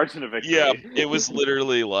margin of victory. Yeah, it was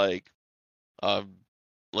literally like it's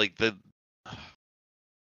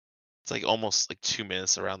like almost like 2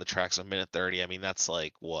 minutes around the track, so a minute 30. I mean, that's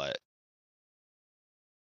like what?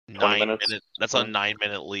 9 minutes. That's a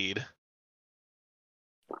 9-minute lead.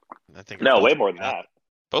 I think way more than that.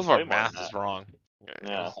 Both of our math is wrong.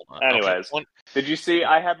 Yeah. Anyways, did you see?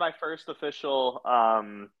 I had my first official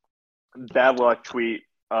bad luck tweet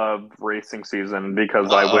of racing season because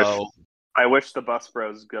I wish the bus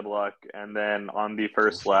bros good luck, and then on the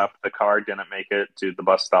first lap, the car didn't make it to the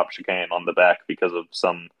bus stop chicane on the back because of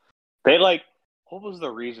what was the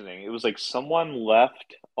reasoning? It was like someone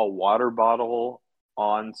left a water bottle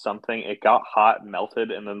on something. It got hot, melted,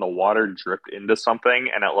 and then the water dripped into something,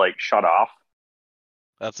 and it like shut off.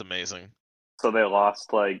 That's amazing. So they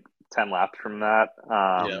lost like 10 laps from that.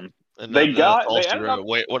 Yeah. And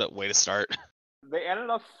what a way to start. They ended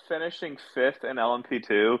up finishing 5th in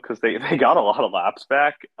LMP2 because they got a lot of laps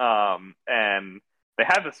back, and they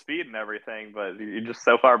had the speed and everything, but you're just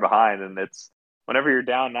so far behind, and it's whenever you're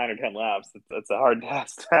down 9 or 10 laps, it's a hard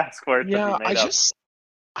task for it to be made up.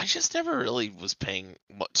 I just never really was paying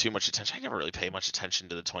too much attention. I never really pay much attention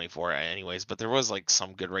to the 24 anyways, but there was like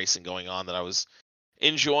some good racing going on that I was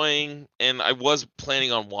enjoying, and I was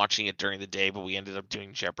planning on watching it during the day, but we ended up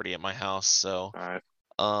doing Jeopardy at my house, so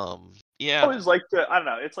yeah. I always like I don't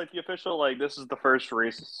know, it's like the official, like, this is the first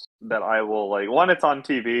race that I will, like, one, it's on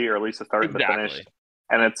TV, or at least the start and the finish,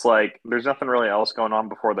 and it's like, there's nothing really else going on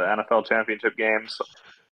before the NFL championship games,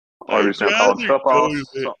 or there's no college football.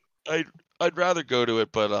 So I'd rather go to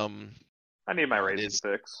it, but I need my racing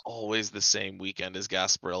fix. Always the same weekend as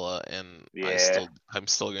Gasparilla, and I'm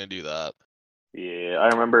still gonna do that. Yeah, I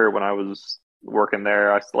remember when I was working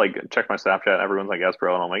there, I like checked my Snapchat, and everyone's like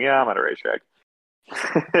Gasparilla, and I'm like, yeah, I'm at a racetrack.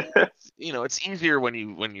 It's easier when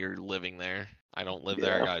you're living there. I don't live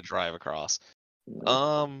there. I gotta drive across.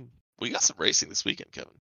 We got some racing this weekend,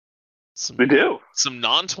 Kevin. We do some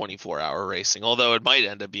non-24-hour racing, although it might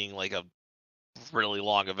end up being like a really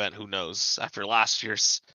long event. Who knows? After last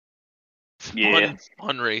year's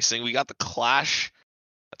fun racing, we got the Clash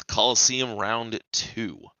at the Coliseum Round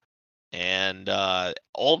 2. And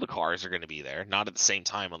all the cars are going to be there, not at the same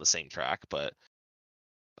time on the same track, but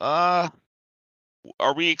are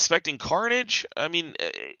we expecting carnage? I mean,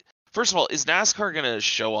 first of all, is NASCAR going to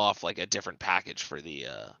show off like a different package for the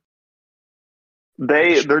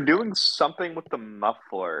they're doing something with the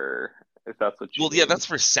muffler, if that's what you Well, mean. yeah, that's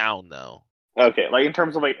for sound though. Okay, like in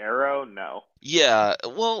terms of like aero, no. Yeah,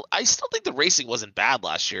 well, I still think the racing wasn't bad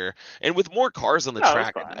last year, and with more cars on the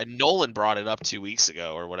track, and Nolan brought it up 2 weeks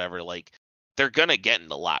ago or whatever, like they're gonna get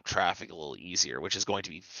into lap traffic a little easier, which is going to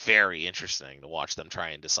be very interesting to watch them try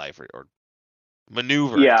and decipher or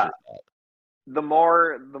maneuver. Yeah, the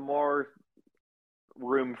more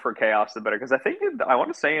room for chaos, the better. Because I think I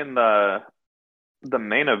want to say in the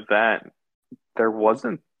main event there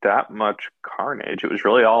wasn't that much carnage. It was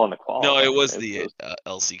really all in the qualifying. No, it was the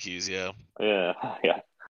LCQs. Yeah. Yeah.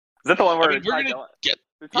 Is that the one where we're gonna get?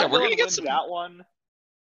 Yeah, we're gonna get some that one.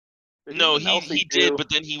 No, he did, but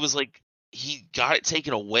then he was like, he got it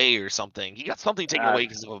taken away or something. He got something taken away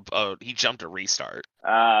because of he jumped a restart.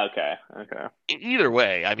 Okay. Either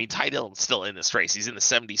way, I mean, Ty Dillon's still in this race. He's in the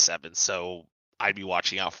 77, so I'd be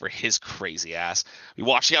watching out for his crazy ass. Be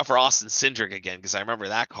watching out for Austin Cindric again, because I remember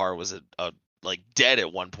that car was a like dead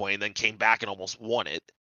at one point and then came back and almost won it.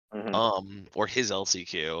 Mm-hmm. Or his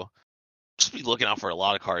LCQ. Just be looking out for a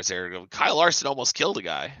lot of cars there. Kyle Larson almost killed a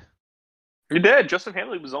guy. He did. Justin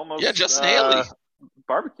Haley was almost Justin Haley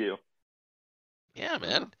barbecue. Yeah,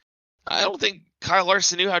 man. I don't think Kyle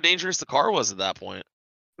Larson knew how dangerous the car was at that point.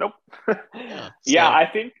 Nope. Yeah, I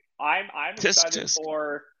think I'm excited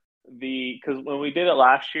for because when we did it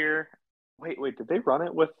last year. Wait, did they run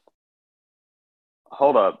it with?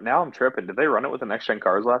 Hold up, now I'm tripping. Did they run it with the next gen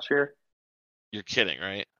cars last year? You're kidding,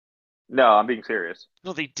 right? No, I'm being serious.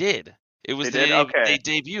 No, they did. It was the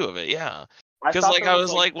debut of it, yeah. Because I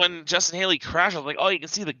was like when Justin Haley crashed, I was like, oh, you can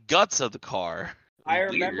see the guts of the car. I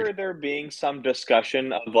remember there being some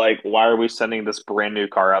discussion of like, why are we sending this brand new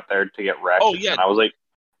car out there to get wrecked? Oh yeah. And I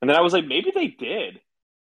was like, maybe they did.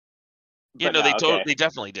 Yeah, no, they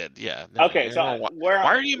definitely did. Yeah. No, okay, so why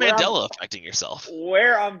are you Mandela affecting yourself?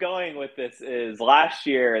 Where I'm going with this is last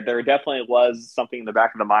year there definitely was something in the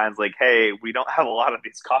back of the minds like, hey, we don't have a lot of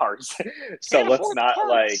these cars, so let's not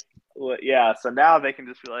parts. So now they can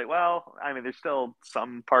just be like, well, I mean, there's still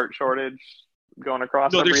some part shortage going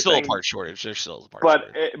across. No, there's still a part shortage.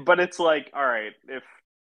 But it's like, all right, if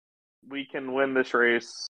we can win this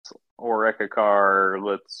race or wreck a car,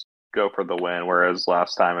 let's go for the win. Whereas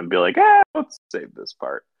last time it'd be like, let's save this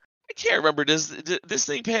part. I can't remember. Does this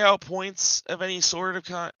thing pay out points of any sort of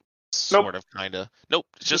kind? Sort of, kinda. Nope.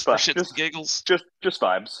 Just for shits and giggles. Just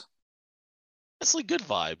vibes. It's like good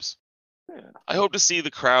vibes. Yeah. I hope to see the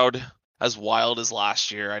crowd as wild as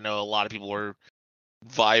last year. I know a lot of people were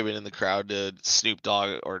vibing in the crowd to Snoop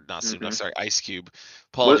Dogg, or not Snoop Dogg, sorry, Ice Cube.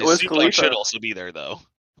 Apologies. Snoop Dogg should also be there though.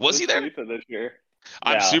 Was he there? Khalifa this year.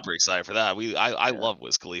 I'm super excited for that. I love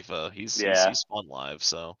Wiz Khalifa. He's fun live.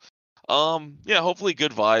 So, hopefully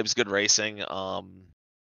good vibes, good racing.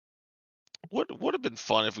 Would have been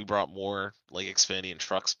fun if we brought more like Xfinity and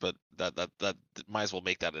trucks, but that might as well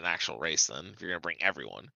make that an actual race then. If you're gonna bring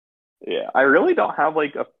everyone. Yeah, I really don't have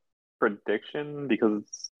like a prediction because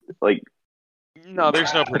like. No,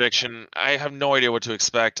 there's no prediction. I have no idea what to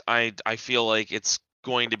expect. I feel like it's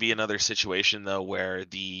going to be another situation though where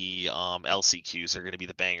the LCQs are going to be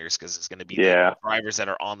the bangers because it's going to be the drivers that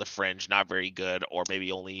are on the fringe, not very good, or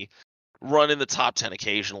maybe only run in the top 10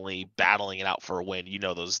 occasionally, battling it out for a win. You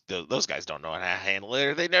know, those guys don't know how to handle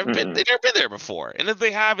it. They've never been there before, and if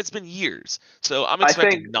they have, it's been years. So I'm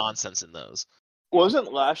expecting nonsense in those.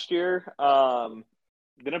 Wasn't last year?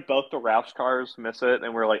 Didn't both the Roush cars miss it,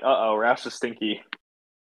 and we're like, Roush is stinky.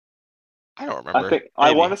 I don't remember.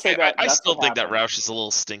 I want to say that. I still think that Roush is a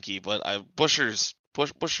little stinky, but Busher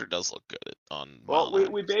does look good on. Well,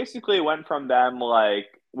 we basically went from them like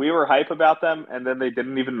we were hype about them, and then they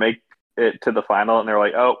didn't even make it to the final, and they're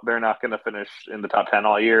like, oh, they're not going to finish in the top 10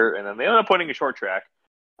 all year, and then they ended up putting a short track.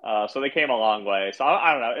 So they came a long way. So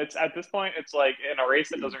I don't know. It's at this point, it's like in a race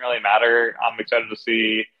that doesn't really matter. I'm excited to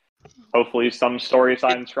see. Hopefully, some story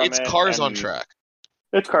signs from it. It's cars on track.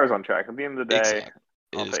 It's cars on track. At the end of the day, exactly.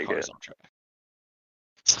 I'll take cars on track.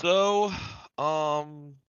 So,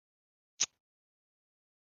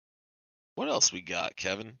 what else we got,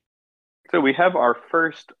 Kevin? So we have our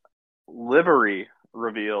first livery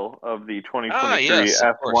reveal of the 2023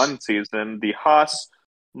 F1 season. The Haas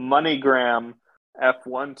MoneyGram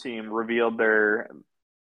F1 team revealed their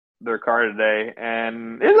car today,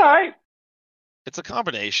 and it's all right. It's a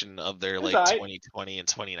combination of their 2020 and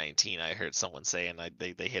 2019. I heard someone say, and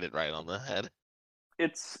they hit it right on the head.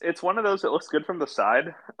 it's one of those that looks good from the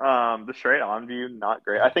side. The straight on view, not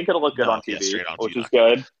great. I think it'll look good No, on yeah, TV, straight on which view, is not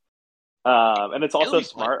great. good. And it's It'll also be fun.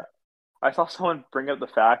 smart. I saw someone bring up the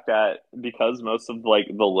fact that because most of like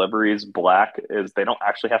the livery is black, is they don't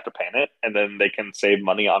actually have to paint it, and then they can save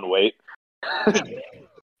money on weight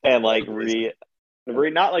and like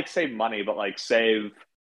not like save money, but like save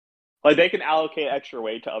like they can allocate extra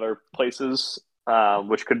weight to other places,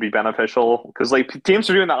 which could be beneficial because like teams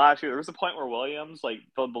were doing that last year. There was a point where Williams, like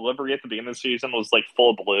the livery at the beginning of the season, was like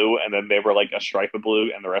full blue, and then they were like a stripe of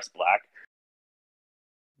blue and the rest black.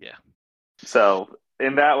 Yeah. So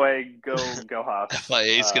in that way, go Haas.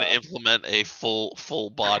 FIA is going to implement a full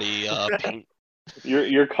body paint.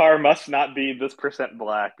 Your car must not be this %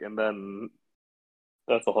 black, and then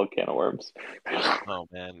that's a whole can of worms. Oh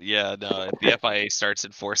man, yeah, no. If the FIA starts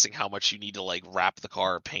enforcing how much you need to like wrap the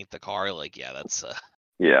car or paint the car, like yeah, that's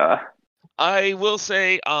Yeah. I will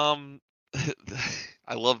say, I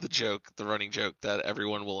love the running joke that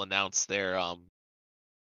everyone will announce their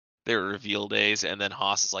reveal days, and then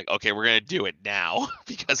Haas is like, okay, we're gonna do it now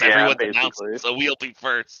because everyone's announced it, so we'll be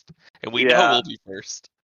first, and we know we'll be first.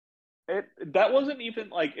 That wasn't even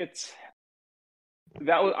like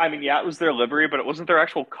that was. I mean, yeah, it was their livery, but it wasn't their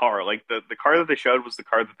actual car. Like the car that they showed was the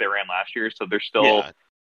car that they ran last year, so they're still. Yeah,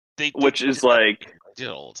 which is like I do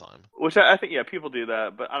it all the time. Which I think people do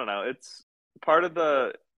that, but I don't know. It's part of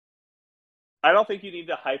the. I don't think you need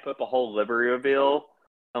to hype up a whole livery reveal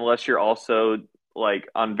unless you're also like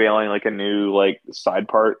unveiling like a new like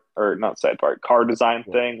car design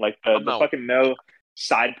thing. Like the fucking no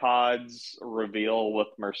side pods reveal with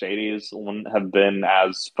Mercedes wouldn't have been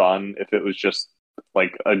as fun if it was just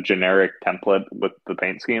like a generic template with the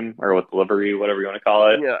paint scheme or with livery, whatever you want to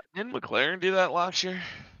call it. Yeah, didn't McLaren do that last year?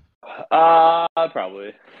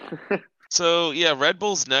 Probably. So yeah, Red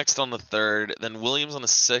Bull's next on the 3rd, then Williams on the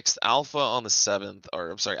 6th, Alfa on the 7th, or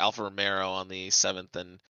I'm sorry, Alfa Romeo on the 7th,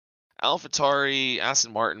 and AlphaTauri,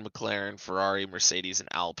 Aston Martin, McLaren, Ferrari, Mercedes, and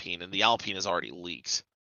Alpine, and the Alpine is already leaked.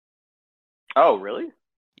 Oh, really?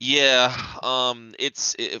 Yeah,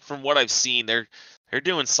 it's from what I've seen, they're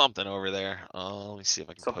doing something over there. Let me see if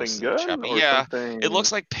I can something post good. It in the chat. Yeah, it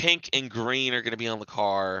looks like pink and green are going to be on the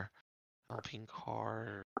car. Alpine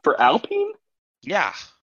car for Alpine. Yeah,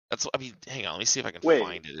 that's. I mean, hang on. Let me see if I can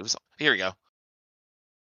find it. It was here. We go.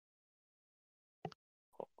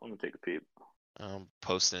 Let me take a peep.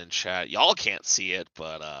 Posting in chat. Y'all can't see it,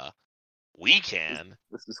 but we can.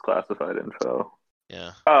 This is classified info.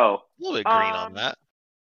 Yeah. Oh, a little bit green on that.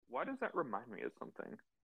 Why does that remind me of something?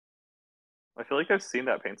 I feel like I've seen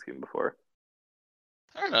that paint scheme before.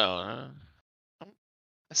 I don't know.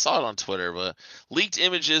 I saw it on Twitter, but leaked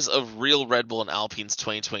images of real Red Bull and Alpine's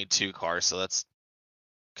 2022 car, so that's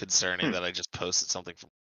concerning that I just posted something from.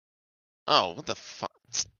 Oh, what the fuck?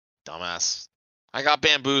 Dumbass. I got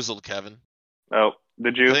bamboozled, Kevin. Oh,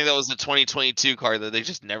 did you? I think that was the 2022 car that they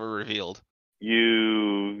just never revealed.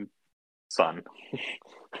 You son.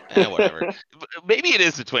 Whatever. Maybe it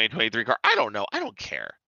is the 2023 car. I don't know. I don't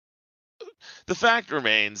care. The fact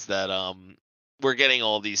remains that we're getting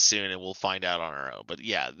all these soon, and we'll find out on our own. But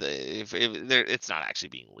yeah, if it's not actually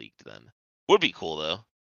being leaked, then would be cool though.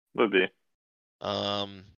 Would be. All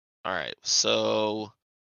right. So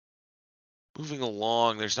moving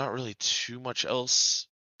along, there's not really too much else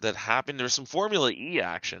that happened. There's some Formula E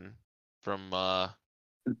action from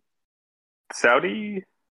Saudi.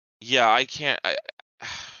 Yeah, I can't.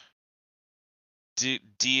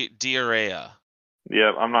 Diarrhea.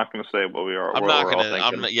 Yeah, I'm not going to say what we are. I'm not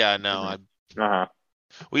going to. Yeah, no.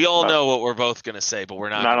 Mm-hmm. We all know what we're both going to say, but we're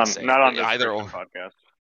not going to say not on this either podcast.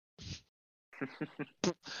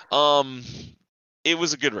 It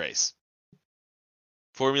was a good race.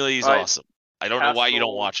 Formula E is awesome. I don't know why you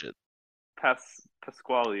don't watch it.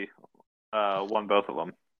 Pasquale won both of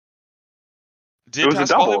them. Did it was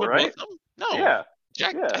Pasquale a double, right? Both of them? No. Yeah.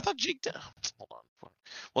 Jack. Yeah. I thought Jake did. Hold on.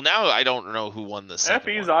 Well, now I don't know who won the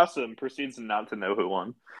second FE's awesome. Proceeds not to know who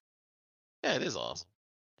won. Yeah, it is awesome.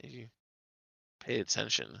 If you pay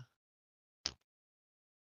attention.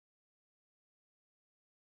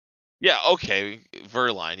 Yeah, okay.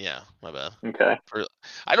 Verline, yeah. My bad. Okay.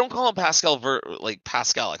 I don't call him Pascal.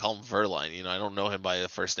 Pascal. I call him Verline. You know, I don't know him by a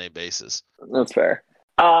first name basis. That's fair.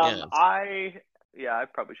 I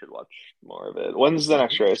probably should watch more of it. When's the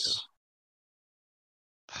next race?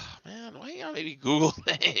 Man, why you maybe Google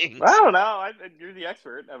things? I don't know. You're the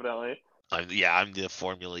expert, evidently. I'm the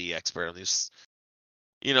Formula E expert. I'm just,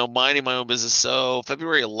 minding my own business. So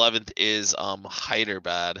February 11th is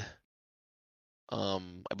Hyderabad. I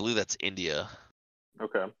believe that's India.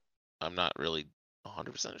 Okay. I'm not really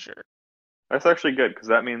 100% sure. That's actually good because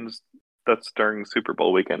that means that's during Super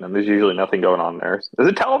Bowl weekend, and there's usually nothing going on there. Is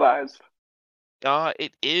it televised?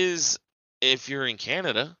 It is if you're in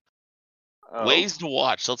Canada. Oh. Ways to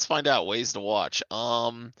watch. Let's find out ways to watch.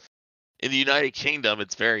 In the United Kingdom,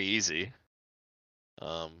 it's very easy.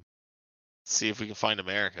 See if we can find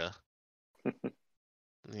America.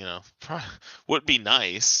 Would be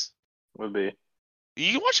nice. Would be.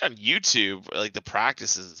 You can watch on YouTube, like the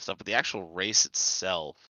practices and stuff, but the actual race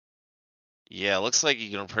itself. Yeah, it looks like you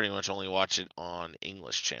can pretty much only watch it on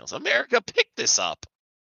English channels. America, pick this up.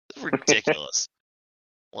 It's ridiculous.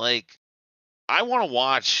 Like, I want to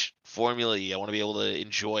watch Formula E. I want to be able to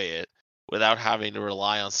enjoy it without having to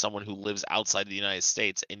rely on someone who lives outside the United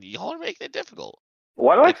States, and y'all are making it difficult.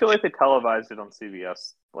 Why do I feel like they televised it on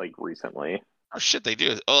CBS like recently? Oh shit, they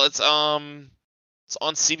do. Oh, it's on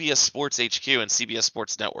CBS Sports HQ and CBS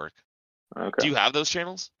Sports Network. Okay. Do you have those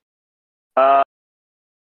channels? I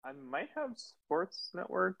might have Sports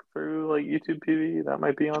Network through like YouTube TV. That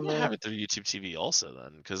might be on there. I have it through YouTube TV also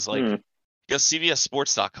then, because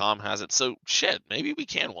CBSSports.com has it. So shit, maybe we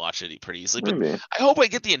can watch it pretty easily. But Maybe. I hope I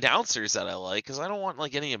get the announcers that I like, because I don't want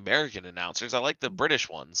like any American announcers. I like the British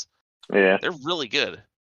ones. Yeah. They're really good.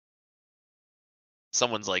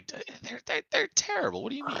 Someone's like, they're terrible. What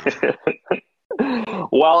do you mean?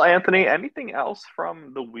 Well, Anthony, anything else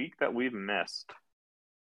from the week that we've missed?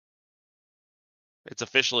 It's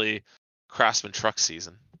officially Craftsman Truck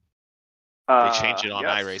season. They changed it on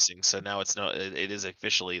iRacing, so now it is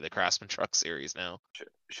officially the Craftsman Truck Series now.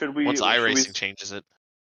 Should we? Once iRacing changes it.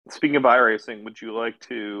 Speaking of iRacing, would you like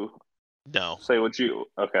to? No. Say what you?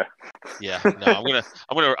 Okay. Yeah. No.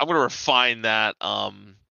 I'm gonna refine that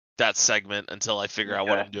that segment until I figure out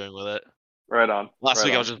what I'm doing with it. Right on. Last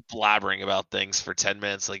week I was just blabbering about things for 10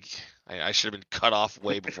 minutes. Like I should have been cut off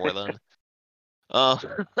way before then.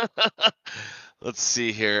 Let's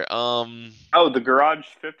see here. The Garage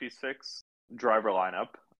 56 driver lineup.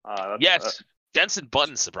 Yes, Jenson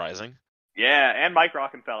Button, surprising. Yeah, and Mike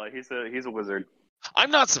Rockenfeller. He's a wizard.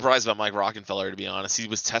 I'm not surprised about Mike Rockenfeller, to be honest. He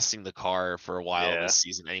was testing the car for a while this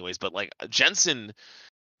season, anyways. But like Jenson,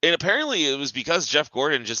 and apparently it was because Jeff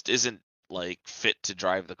Gordon just isn't like fit to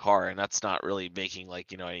drive the car, and that's not really making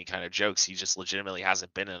like any kind of jokes. He just legitimately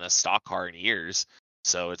hasn't been in a stock car in years.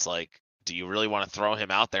 So it's like, do you really want to throw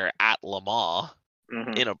him out there at Le Mans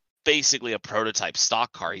in basically a prototype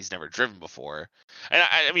stock car he's never driven before? And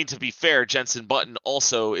I mean, to be fair, Jenson Button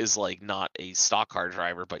also is like not a stock car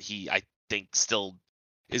driver, but I think still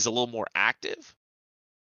is a little more active.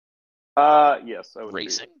 Yes, I would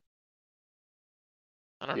racing. Agree.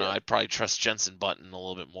 I don't know. I'd probably trust Jenson Button a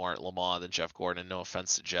little bit more at Le Mans than Jeff Gordon. No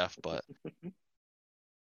offense to Jeff, but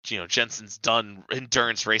Jenson's done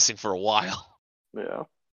endurance racing for a while. Yeah.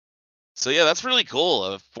 So yeah, that's really cool.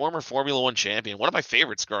 A former Formula One champion, one of my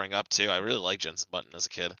favorites growing up too. I really liked Jenson Button as a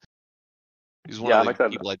kid. He's one of the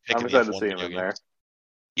people I'd pick in the F1 video games. There.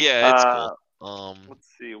 Yeah, it's cool. Let's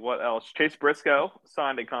see what else. Chase Briscoe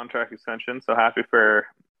signed a contract extension, so happy for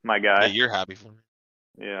my guy. Yeah, you're happy for me.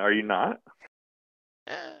 Yeah, are you not?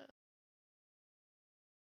 Eh.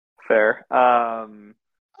 Fair.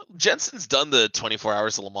 Jensen's done the 24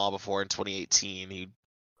 Hours of Le Mans before in 2018.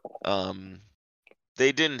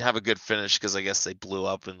 They didn't have a good finish because I guess they blew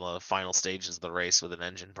up in the final stages of the race with an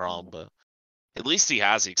engine problem, but at least he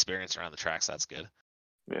has the experience around the tracks. So that's good.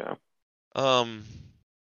 Yeah.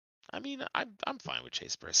 I mean, I'm fine with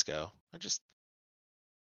Chase Briscoe.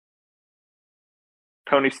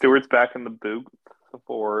 Tony Stewart's back in the booth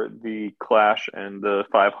for the Clash and the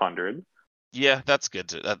 500. Yeah, that's good.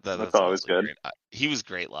 That's always good. Great. He was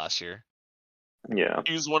great last year. Yeah,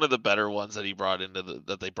 he was one of the better ones that they brought into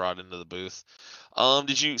the booth.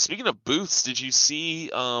 Speaking of booths, did you see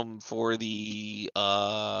for the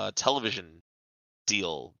television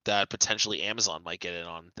deal that potentially Amazon might get in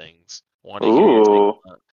on things? Ooh.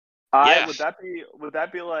 Would that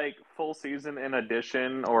be like full season in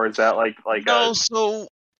addition, or is that like no? So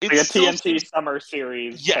it's like a TNT Summer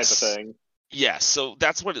Series type of thing. Yes, so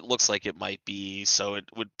that's what it looks like it might be. So it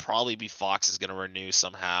would probably be Fox is going to renew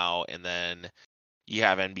somehow, and then you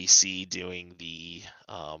have NBC doing the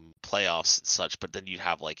playoffs and such, but then you'd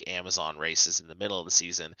have like Amazon races in the middle of the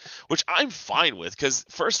season, which I'm fine with because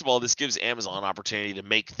first of all, this gives Amazon an opportunity to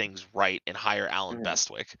make things right and hire Alan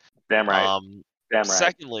Bestwick. Damn right. Damn right.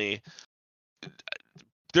 Secondly,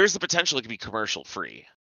 there's the potential it could be commercial free,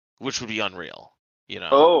 which would be unreal.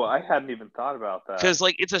 Oh, I hadn't even thought about that. Because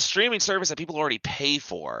like it's a streaming service that people already pay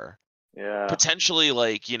for. Yeah. Potentially,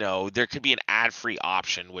 like there could be an ad-free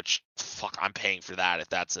option, which fuck, I'm paying for that if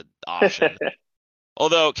that's an option.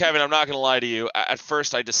 Although, Kevin, I'm not going to lie to you. At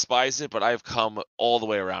first, I despised it, but I've come all the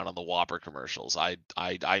way around on the Whopper commercials.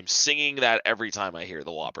 I'm singing that every time I hear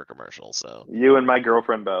the Whopper commercial. So you and my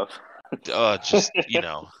girlfriend both. Just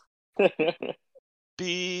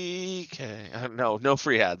BK. No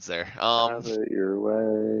free ads there. Have it your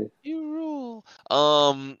way. You rule.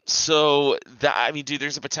 So that, I mean, dude,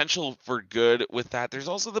 there's a potential for good with that. There's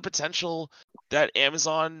also the potential that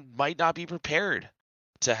Amazon might not be prepared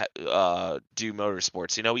to do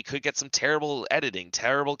motorsports. You know, we could get some terrible editing,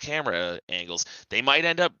 terrible camera angles. They might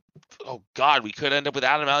end up, oh God, we could end up with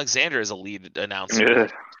Adam Alexander as a lead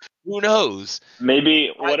announcer. Who knows?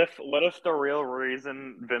 Maybe what if the real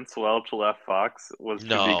reason Vince Welch left Fox was to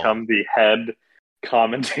become the head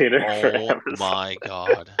commentator for Amazon? Oh my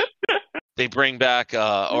God. They bring back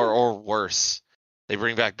or worse. They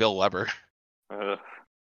bring back Bill Weber.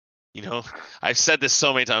 You know, I've said this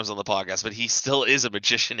so many times on the podcast, but he still is a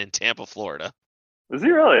magician in Tampa, Florida. Is he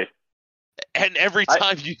really? And every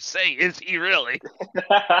time you say, "Is he really?"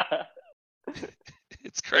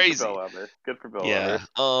 It's crazy. Good for Bill Weber.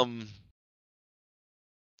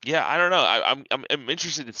 Yeah, I don't know. I'm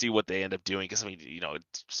interested to see what they end up doing because I mean, you know,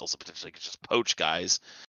 it's also potentially just poach guys.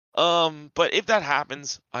 But if that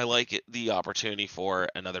happens, I like the opportunity for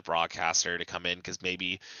another broadcaster to come in because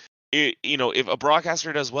maybe. If a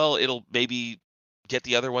broadcaster does well, it'll maybe get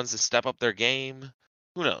the other ones to step up their game.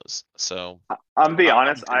 Who knows? So I'm be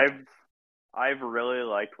honest, I've really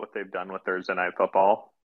liked what they've done with Thursday Night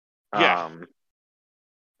Football. Yeah.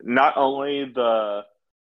 Not only the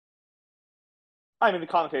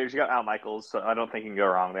commentators, you got Al Michaels, so I don't think you can go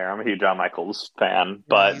wrong there. I'm a huge Al Michaels fan,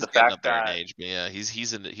 but the fact up there in age, but yeah,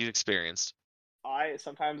 he's experienced.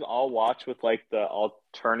 I'll watch with like the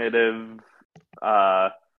alternative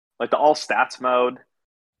like the all stats mode.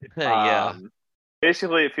 Yeah.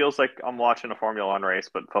 Basically, it feels like I'm watching a Formula One race,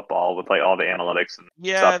 but football with like all the analytics and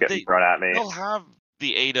stuff getting thrown at me. They'll have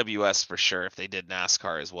the AWS for sure if they did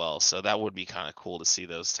NASCAR as well. So that would be kind of cool to see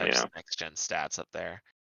those types of next gen stats up there.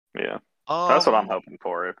 Yeah, that's what I'm hoping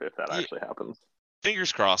for if that actually happens.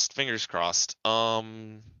 Fingers crossed. Fingers crossed.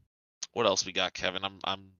 What else we got, Kevin?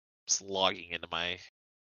 I'm just logging into my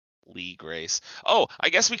league race. Oh, I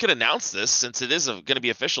guess we could announce this since it is going to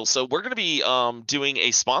be official. So we're going to be doing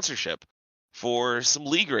a sponsorship for some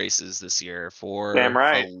league races this year for damn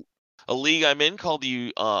right. A league I'm in called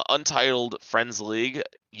the Untitled Friends League,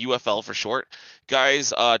 UFL for short.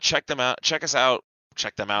 Guys, check them out. Check us out.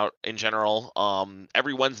 Check them out in general.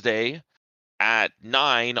 Every Wednesday at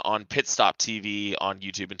 9 on Pit Stop TV on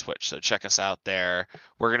YouTube and Twitch. So check us out there.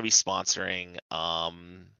 We're going to be sponsoring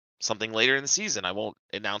something later in the season. I won't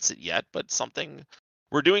announce it yet, but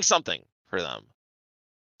we're doing something for them.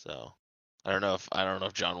 So I don't know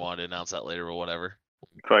if John wanted to announce that later or whatever.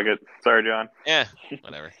 Fuck it. Sorry, John. Yeah,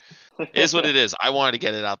 whatever. It is what it is. I wanted to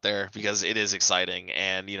get it out there because it is exciting.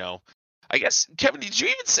 And, I guess, Kevin, did you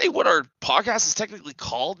even say what our podcast is technically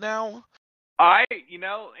called now?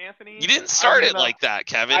 Anthony. You didn't start it like that,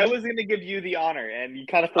 Kevin. I was going to give you the honor, and you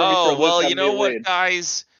kind of threw me for a loop. Oh, well, you know what,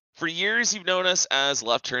 guys? For years, you've known us as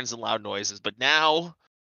Left Turns and Loud Noises, but now,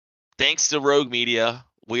 thanks to Rogue Media,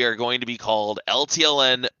 we are going to be called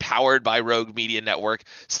LTLN, powered by Rogue Media Network.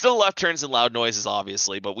 Still Left Turns and Loud Noises,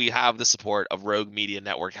 obviously, but we have the support of Rogue Media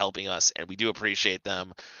Network helping us, and we do appreciate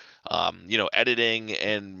them. Editing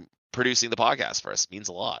and producing the podcast for us means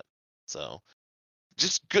a lot. So,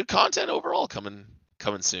 just good content overall coming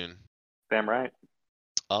soon. Damn right.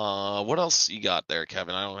 What else you got there,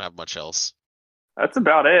 Kevin? I don't have much else. That's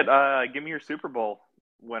about it. Give me your Super Bowl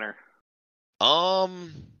winner.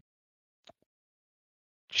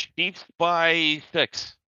 Chiefs by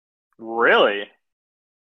 6. Really?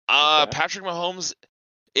 Okay. Patrick Mahomes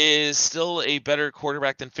is still a better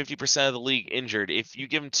quarterback than 50% of the league injured. If you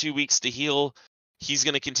give him 2 weeks to heal, he's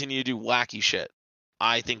going to continue to do wacky shit.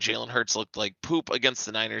 I think Jalen Hurts looked like poop against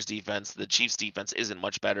the Niners defense. The Chiefs defense isn't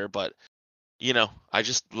much better, but the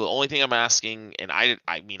only thing I'm asking, and I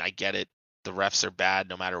mean, I get it. The refs are bad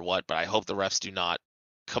no matter what, but I hope the refs do not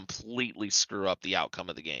completely screw up the outcome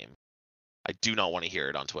of the game. I do not want to hear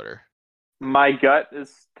it on Twitter. My gut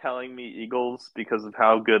is telling me Eagles because of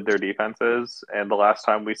how good their defense is. And the last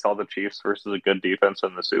time we saw the Chiefs versus a good defense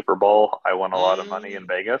in the Super Bowl, I won a lot of money in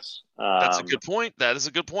Vegas. That's a good point. That is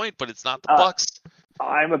a good point, but it's not the Bucks.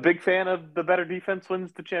 I'm a big fan of the better defense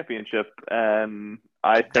wins the championship. And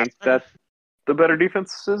I think that the better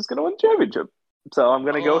defense is going to win the championship. So I'm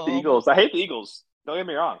going to go with the Eagles. I hate the Eagles. Don't get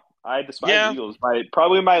me wrong. I despise the Eagles.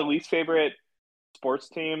 Probably my least favorite sports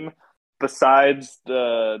team besides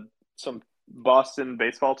some Boston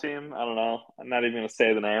baseball team. I don't know. I'm not even going to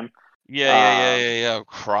say the name. Yeah.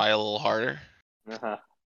 Cry a little harder.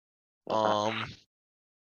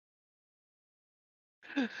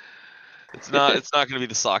 It's not going to be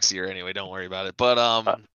the Sox year anyway. Don't worry about it. But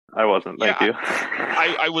I wasn't. Thank you.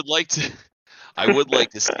 I would like to. I would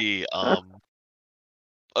like to see.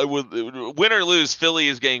 I would win or lose. Philly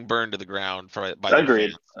is getting burned to the ground by their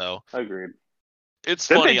fans. So agreed. It's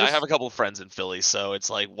funny. I have a couple of friends in Philly, so it's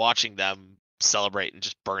like watching them celebrate and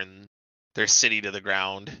just burn their city to the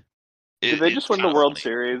ground. Did they just win the World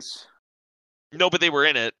Series? No, but they were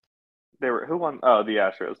in it. Who won? Oh, the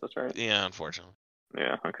Astros. That's right. Yeah, unfortunately.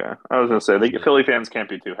 Yeah, okay. I was gonna say Philly fans can't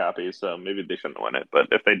be too happy, so maybe they shouldn't win it. But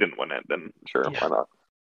if they didn't win it, then sure, why not?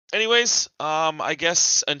 Anyways, I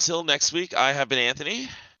guess until next week, I have been Anthony.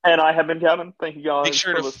 And I have been Kevin. Thank you guys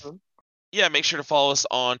for listening. Yeah, make sure to follow us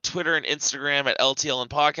on Twitter and Instagram at LTLN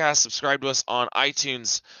Podcast. Subscribe to us on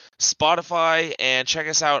iTunes, Spotify, and check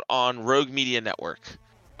us out on Rogue Media Network.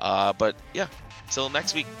 But yeah, till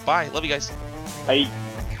next week. Bye. Love you guys. Bye.